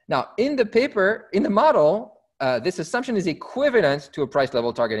 Now, in the paper, in the model, this assumption is equivalent to a price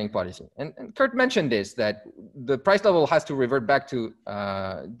level targeting policy. And Kurt mentioned this, that the price level has to revert back to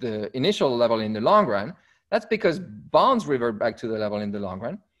the initial level in the long run. That's because bonds revert back to the level in the long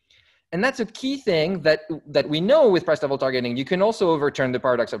run. And that's a key thing that we know with price level targeting. You can also overturn the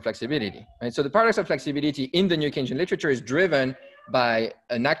paradox of flexibility. Right? So the paradox of flexibility in the New Keynesian literature is driven by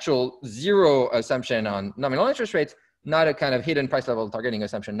an actual zero assumption on nominal interest rates, not a kind of hidden price level targeting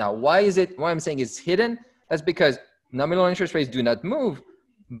assumption. Now, why I'm saying it's hidden? That's because nominal interest rates do not move,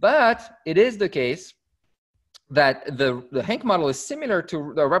 but it is the case that the Hank model is similar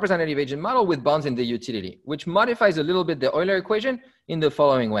to the representative agent model with bonds in the utility, which modifies a little bit the Euler equation in the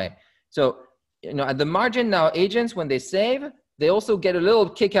following way. So, at the margin now, agents, when they save, they also get a little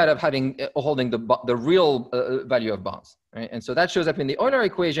kick out of holding the real value of bonds, right? And so that shows up in the Euler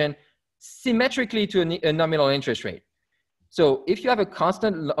equation symmetrically to a nominal interest rate. So if you have a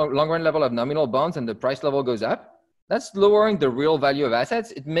constant long-run level of nominal bonds and the price level goes up, that's lowering the real value of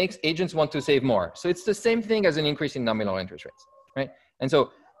assets. It makes agents want to save more. So it's the same thing as an increase in nominal interest rates, right? And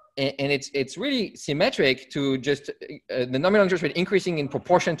so, it's really symmetric to just the nominal interest rate increasing in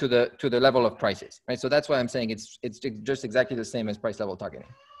proportion to the level of prices, right? So that's why I'm saying it's just exactly the same as price level targeting.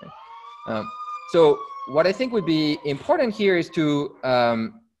 Right? So what I think would be important here is to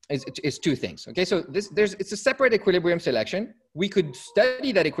is two things. Okay, so it's a separate equilibrium selection. We could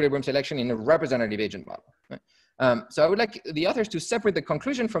study that equilibrium selection in a representative agent model. Right? So I would like the authors to separate the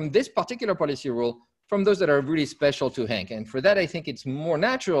conclusion from this particular policy rule from those that are really special to Hank. And for that, I think it's more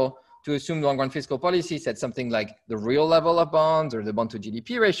natural to assume long-run fiscal policy said something like the real level of bonds or the bond to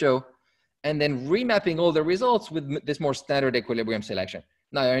GDP ratio, and then remapping all the results with this more standard equilibrium selection.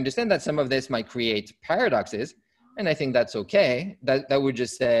 Now, I understand that some of this might create paradoxes, and I think that's okay. That would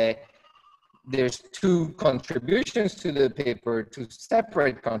just say there's two contributions to the paper, two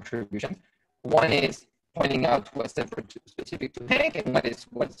separate contributions. One is pointing out what's specific to Hank, and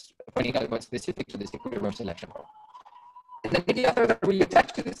what's pointing out what's specific to this equilibrium selection rule. And then the authors are really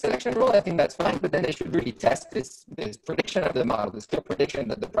attached to this selection rule. I think that's fine, but then they should really test this prediction of the model, this clear prediction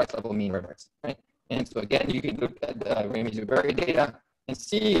that the price level mean reverts, right? And so again, you can look at Rémy Zuberry data and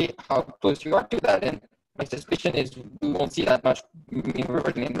see how close you are to that. And my suspicion is we won't see that much mean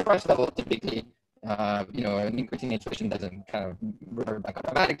reversion in the price level typically. An increasing inflation doesn't kind of revert back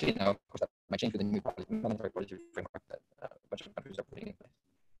automatically. Now, of course, that might change with the new monetary policy framework that a bunch of countries are putting in place.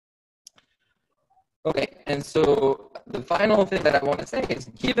 Okay, and so the final thing that I want to say is,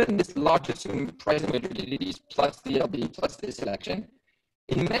 given this large assumed price immobilities plus DLB plus this election,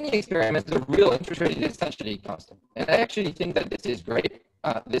 in many experiments, the real interest rate is essentially constant. And I actually think that this is great.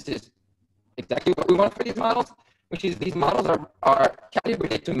 This is exactly what we want for these models, which is these models are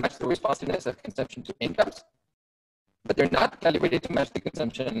calibrated to match the responsiveness of consumption to incomes, but they're not calibrated to match the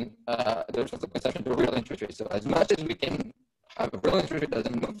consumption, the response of consumption to real interest rate. So as much as we can have a real interest rate that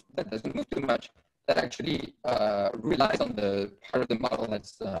doesn't move too much, that actually relies on the part of the model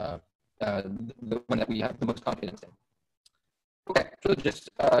that's the one that we have the most confidence in. Okay, so just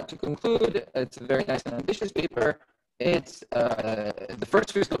to conclude, it's a very nice and ambitious paper. It's the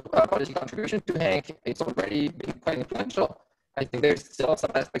first fiscal policy contribution to Hank. It's already been quite influential. I think there's still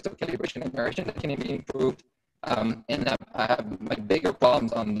some aspects of calibration and narration that can be improved. And I have my bigger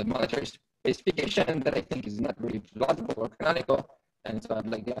problems on the monetary specification that I think is not really plausible or canonical. And so I'd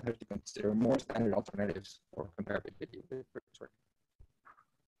like the authors to consider more standard alternatives for comparability with previous work.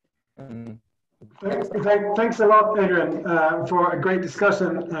 Thanks a lot, Adrien, for a great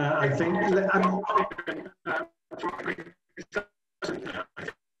discussion. I think I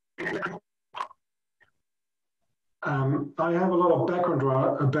have a lot of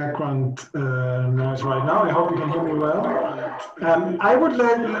background noise right now. I hope you can hear me well.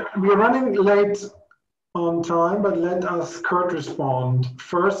 We're running late on time, but let us Kurt respond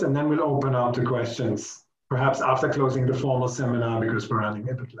first, and then we'll open up to questions, perhaps after closing the formal seminar, because we're running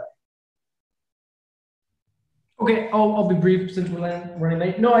a bit late. Okay, I'll be brief since we're running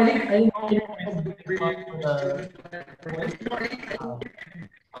late. No, I think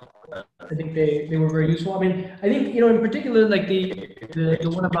they were very useful. I mean, I think in particular, like the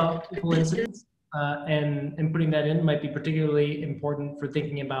one about equal incidence and putting that in might be particularly important for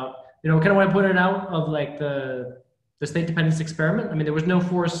thinking about kind of what I pointed out of like the state dependence experiment. I mean, there was no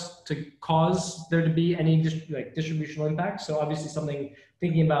force to cause there to be any distributional impact. So obviously, something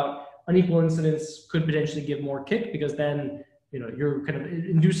thinking about unequal incidence could potentially give more kick, because then you're kind of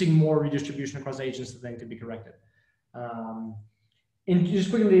inducing more redistribution across agents that then could be corrected. And just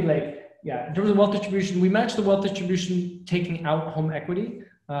quickly, in terms of wealth distribution, we match the wealth distribution taking out home equity,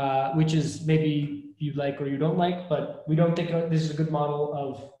 which is maybe you like or you don't like, but we don't think this is a good model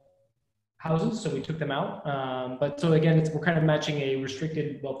of houses, so we took them out. But so again, we're kind of matching a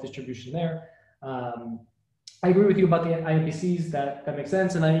restricted wealth distribution there. I agree with you about the INPCs. That makes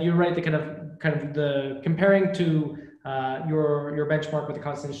sense, and you're right. The kind of the comparing to your benchmark with the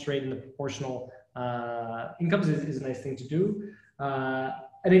constant interest rate and the proportional incomes is a nice thing to do.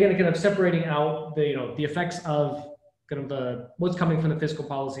 And again, kind of separating out the effects of kind of what's coming from the fiscal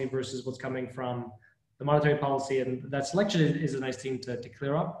policy versus what's coming from the monetary policy, and that selection is a nice thing to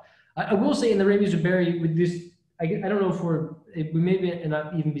clear up. I will say in the Ramey-Zubairi with this, I don't know if we may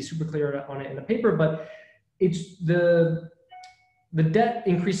not even be super clear on it in the paper, but it's the debt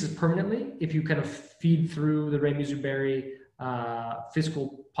increases permanently if you kind of feed through the Ramey-Zubairi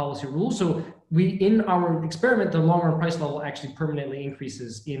fiscal policy rules. So in our experiment, the long-run price level actually permanently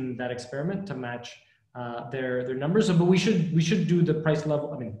increases in that experiment to match their numbers. So, but we should do the price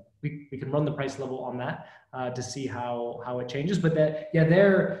level. I mean, we can run the price level on that to see how it changes. But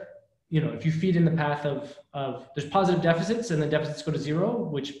if you feed in the path of there's positive deficits and the deficits go to zero,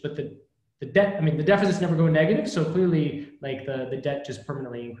 but the debt, I mean, the deficits never go negative. So clearly, like the debt just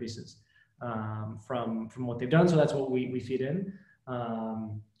permanently increases from what they've done. So that's what we feed in.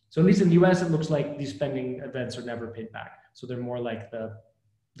 So at least in the US, it looks like these spending events are never paid back. So they're more like the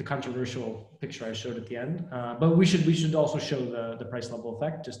controversial picture I showed at the end. But we should also show the price level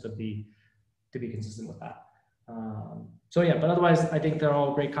effect just to be consistent with that. So yeah, but otherwise, I think they're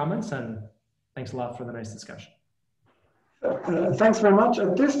all great comments, and thanks a lot for the nice discussion. Thanks very much.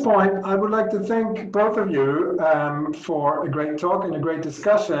 At this point, I would like to thank both of you for a great talk and a great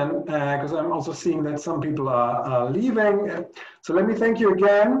discussion, because I'm also seeing that some people are leaving. So let me thank you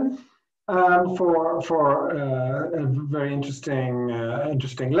again for a very interesting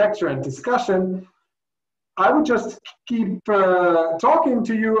lecture and discussion. I would just keep talking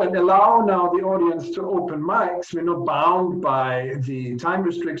to you and allow now the audience to open mics. We're not bound by the time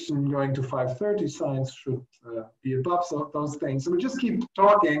restriction going to 5:30. Science should be above those things. So we just keep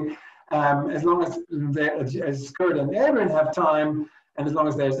talking as long as Kurt and Adrien have time, and as long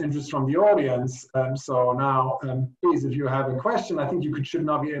as there's interest from the audience. So now, please, if you have a question, I think you should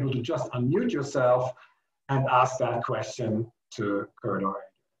now be able to just unmute yourself and ask that question to Kurt or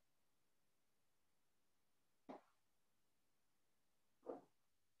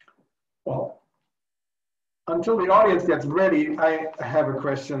well, until the audience gets ready, I have a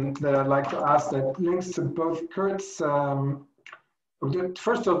question that I'd like to ask that links to both Kurt's,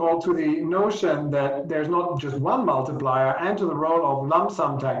 first of all, to the notion that there's not just one multiplier, and to the role of lump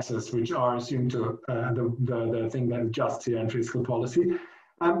sum taxes, which are assumed to the thing that adjusts here in fiscal policy.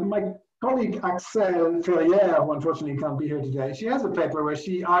 My colleague Axel Ferrier, who unfortunately can't be here today, she has a paper where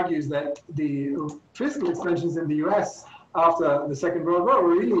she argues that the fiscal expansions in the US after the Second World War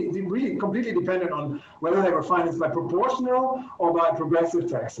were really completely dependent on whether they were financed by proportional or by progressive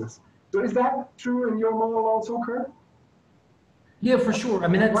taxes. So is that true in your model also, Kurt? Yeah, for sure. I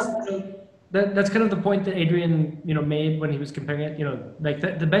mean, that's kind of the point that Adrien, made when he was comparing it. Like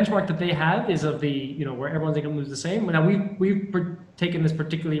the benchmark that they have is of the, where everyone's income moves the same. Now we've taken this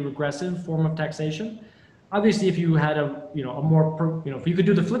particularly regressive form of taxation. Obviously, if you had a more, if you could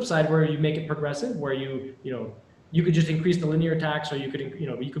do the flip side where you make it progressive, where you could just increase the linear tax, or you could,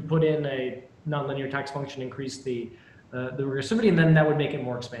 you could put in a nonlinear tax function, increase the regressivity, and then that would make it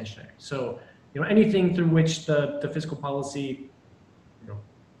more expansionary. So, anything through which the fiscal policy,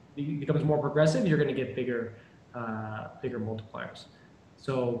 becomes more progressive, you're going to get bigger multipliers.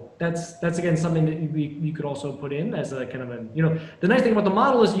 So that's again something that you could also put in as a kind of a, the nice thing about the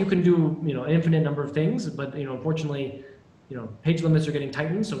model is you can do an infinite number of things, but unfortunately, page limits are getting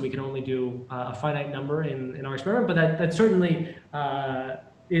tightened, so we can only do a finite number in our experiment. But that certainly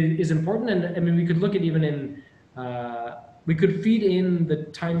is important, and I mean we could look at even in we could feed in the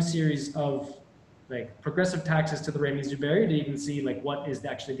time series of like progressive taxes to the Ramey-Zubairi to even see like what is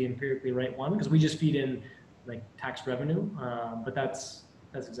actually the empirically right one, because we just feed in like tax revenue, but that's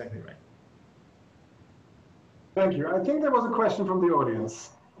exactly right. Thank you. I think there was a question from the audience.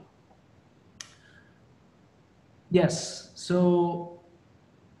 Yes. So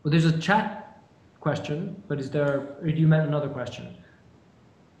there's a chat question, but you meant another question?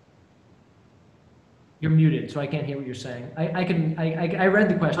 You're muted, so I can't hear what you're saying. I read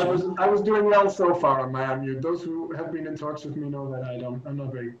the question. I was doing well so far on my unmute. Those who have been in talks with me know that I'm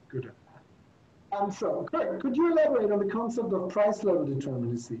not very good at that. So, Craig, could you elaborate on the concept of price level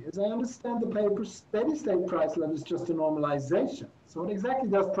determinacy? As I understand the paper, steady state price level is just a normalization. So what exactly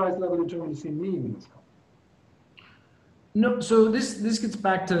does price level determinacy mean? No, so this gets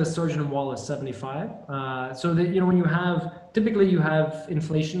back to Sargent and Wallace 75. So that when you have typically you have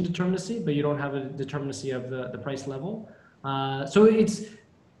inflation determinacy, but you don't have a determinacy of the price level. So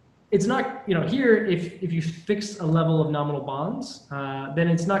it's not here if you fix a level of nominal bonds, then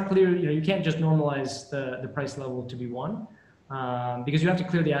it's not clear. You can't just normalize the price level to be 1 because you have to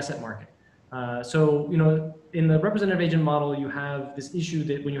clear the asset market. So in the representative agent model, you have this issue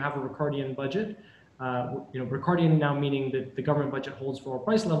that when you have a Ricardian budget. Ricardian now meaning that the government budget holds for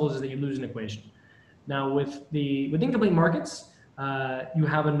price levels is that you lose an equation. Now with incomplete markets, you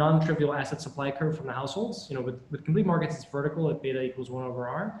have a non-trivial asset supply curve from the households. With complete markets, it's vertical at beta equals 1 over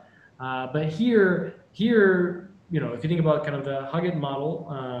R. But here, if you think about kind of the Huggett model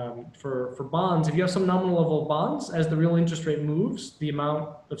for bonds, if you have some nominal level of bonds, as the real interest rate moves, the amount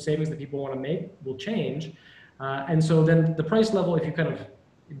of savings that people want to make will change. And so then the price level,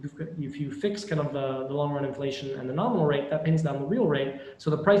 if you fix kind of the long run inflation and the nominal rate, that pins down the real rate. So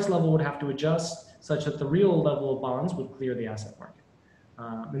the price level would have to adjust such that the real level of bonds would clear the asset market.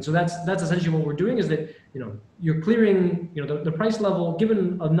 And so that's essentially what we're doing is that, you're clearing, the price level,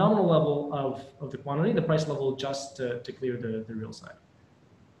 given a nominal level of the quantity, the price level adjusts to clear the real side.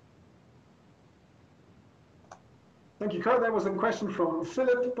 Thank you, Kurt. That was a question from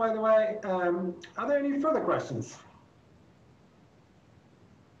Philip, by the way. Are there any further questions?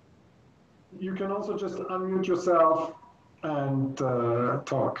 You can also just unmute yourself and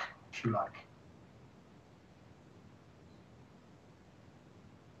talk if you like.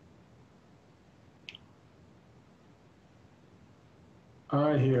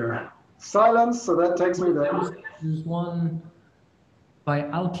 I hear silence, so that takes me there. There's one by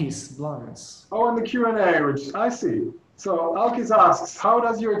Alkis Blans. Oh, and the Q&A, which I see. So Alkis asks, how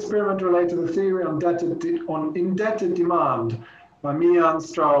does your experiment relate to the theory on indebted demand by Mian,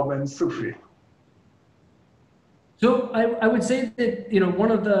 Straub, and Sufi? So I would say that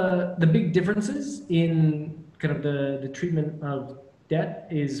one of the big differences in kind of the treatment of debt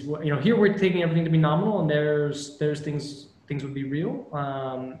is here we're taking everything to be nominal, and there's things would be real,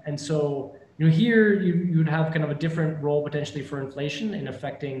 and so here you'd have kind of a different role potentially for inflation in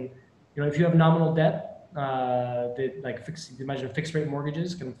affecting if you have nominal debt that like imagine fixed rate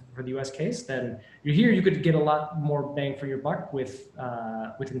mortgages kind of for the U.S. case, then here you could get a lot more bang for your buck with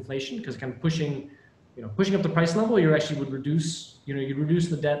inflation, because kind of pushing pushing up the price level, you actually would reduce, you'd reduce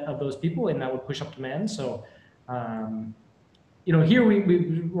the debt of those people, and that would push up demand. So, here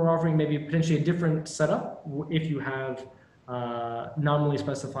we're offering maybe potentially a different setup if you have nominally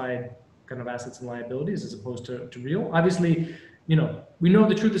specified kind of assets and liabilities as opposed to real. Obviously, we know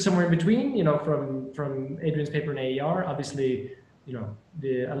the truth is somewhere in between, from Adrian's paper in AER. Obviously,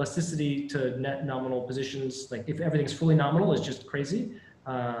 the elasticity to net nominal positions, like if everything's fully nominal, is just crazy.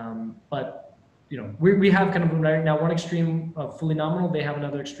 But we have kind of right now one extreme of fully nominal. They have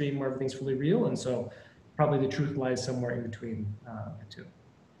another extreme where everything's fully real, and so probably the truth lies somewhere in between the two.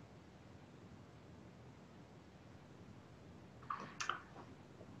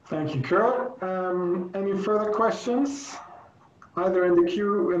 Thank you, Kurt. Any further questions, either in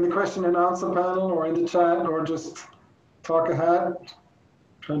the question and answer panel, or in the chat, or just talk ahead,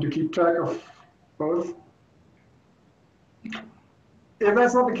 trying to keep track of both? If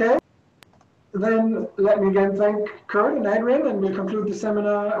that's not the case, then let me again thank Kurt and Adrien, and we'll conclude the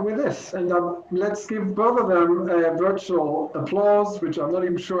seminar with this. And let's give both of them a virtual applause, which I'm not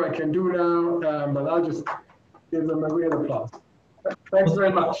even sure I can do now, but I'll just give them a real applause. Thanks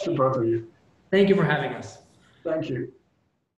very much to both of you. Thank you for having us. Thank you.